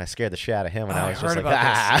 And I scared the shit out of him, and I was just like,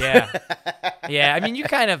 Yeah. I mean, you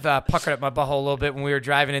kind of puckered up my butthole a little bit when we were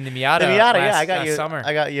driving in the Miata. Last summer.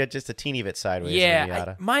 I got you just a teeny bit sideways. Yeah, in the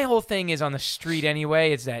Miata. My whole thing is on the street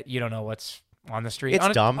anyway. Is that you don't know what's on the street. It's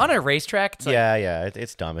dumb. On a racetrack. It's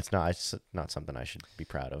it's dumb. It's not something I should be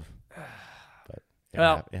proud of.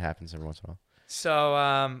 But it happens every once in a while.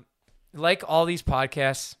 So, like all these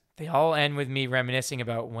podcasts, they all end with me reminiscing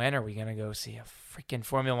about when are we gonna go see a freaking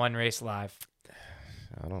Formula One race live.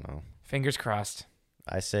 I don't know. Fingers crossed.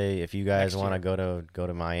 I say if you guys want to go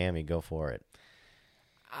to Miami, go for it.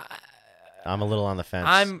 I'm a little on the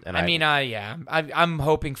fence. I'm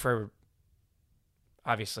hoping for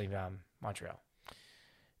obviously Montreal.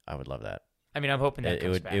 I would love that. I mean, I'm hoping that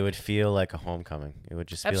it would feel like a homecoming. It would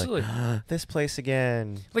just be like this place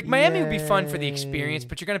again. Like Miami would be fun for the experience,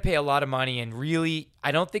 but you're going to pay a lot of money, and really,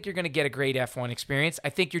 I don't think you're going to get a great F1 experience. I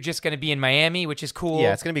think you're just going to be in Miami, which is cool.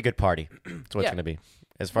 Yeah, it's going to be a good party. That's what it's going to be.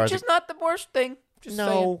 Which is not the worst thing. Just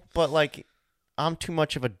saying. But like, I'm too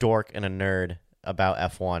much of a dork and a nerd about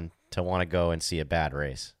F1 to want to go and see a bad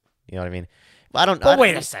race. You know what I mean? I don't. But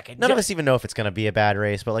wait a second. None of us even know if it's going to be a bad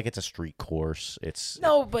race, but like it's a street course.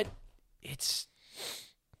 But it's.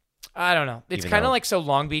 I don't know. It's kind of like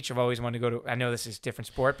Long Beach. I've always wanted to go to. I know this is a different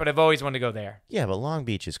sport, but I've always wanted to go there. Yeah, but Long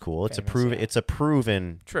Beach is cool. It's Famous, It's a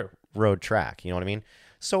proven road track. You know what I mean?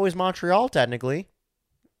 So is Montreal technically.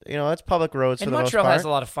 It's public roads. And for the Montreal most part. has a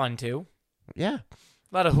lot of fun too. Yeah.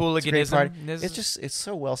 A lot of hooliganism. It's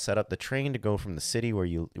so well set up. The train to go from the city where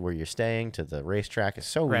you're staying to the racetrack is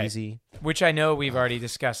so easy. Which I know we've already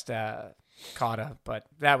discussed Cotta, but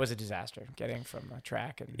that was a disaster getting from a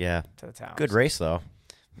track and to the town. Good race though.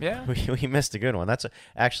 Yeah, we missed a good one.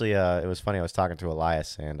 Actually it was funny. I was talking to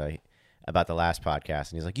Elias about the last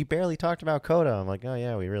podcast, and he's like, "You barely talked about Coda." I'm like, "Oh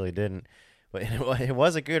yeah, we really didn't." But it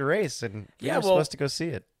was a good race, and we were supposed to go see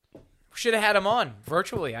it. Should have had him on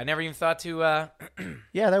virtually. I never even thought to.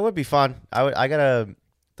 Yeah, that would be fun. The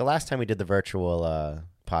last time we did the virtual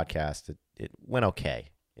podcast, it went okay.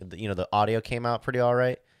 The audio came out pretty all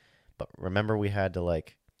right, but remember we had to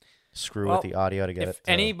screw with the audio to get it. If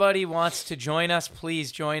anybody wants to join us,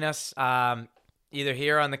 please join us. Either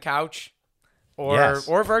here on the couch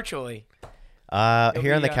or virtually.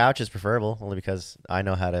 Here on the couch is preferable, only because I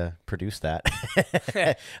know how to produce that.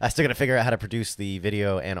 I still got to figure out how to produce the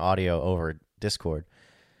video and audio over Discord,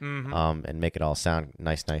 and make it all sound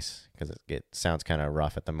nice, because it sounds kind of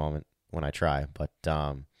rough at the moment when I try. But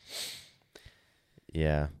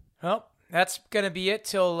yeah. Well, that's gonna be it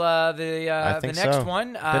till the next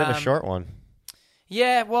one. Bit of a short one.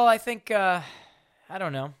 Yeah. Well, I think I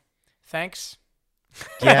don't know. Thanks.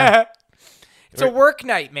 Yeah. It's a work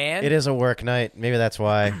night, man. It is a work night. Maybe that's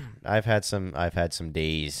why I've had some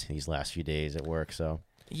days these last few days at work. So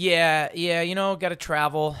yeah. Got to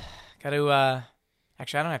travel. Got to.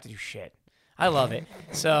 Actually, I don't have to do shit. I love it.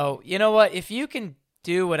 So you know what? If you can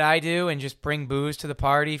do what I do and just bring booze to the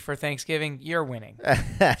party for Thanksgiving, you're winning.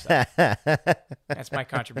 So, that's my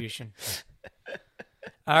contribution.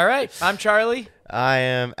 All right, I'm Charlie. I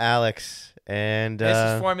am Alex. And this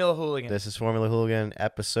is Formula Hooligan. This is Formula Hooligan,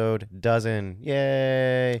 episode dozen.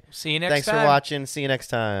 Yay. See you next time. Thanks for watching. See you next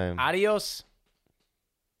time. Adios.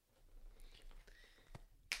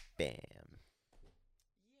 Bang.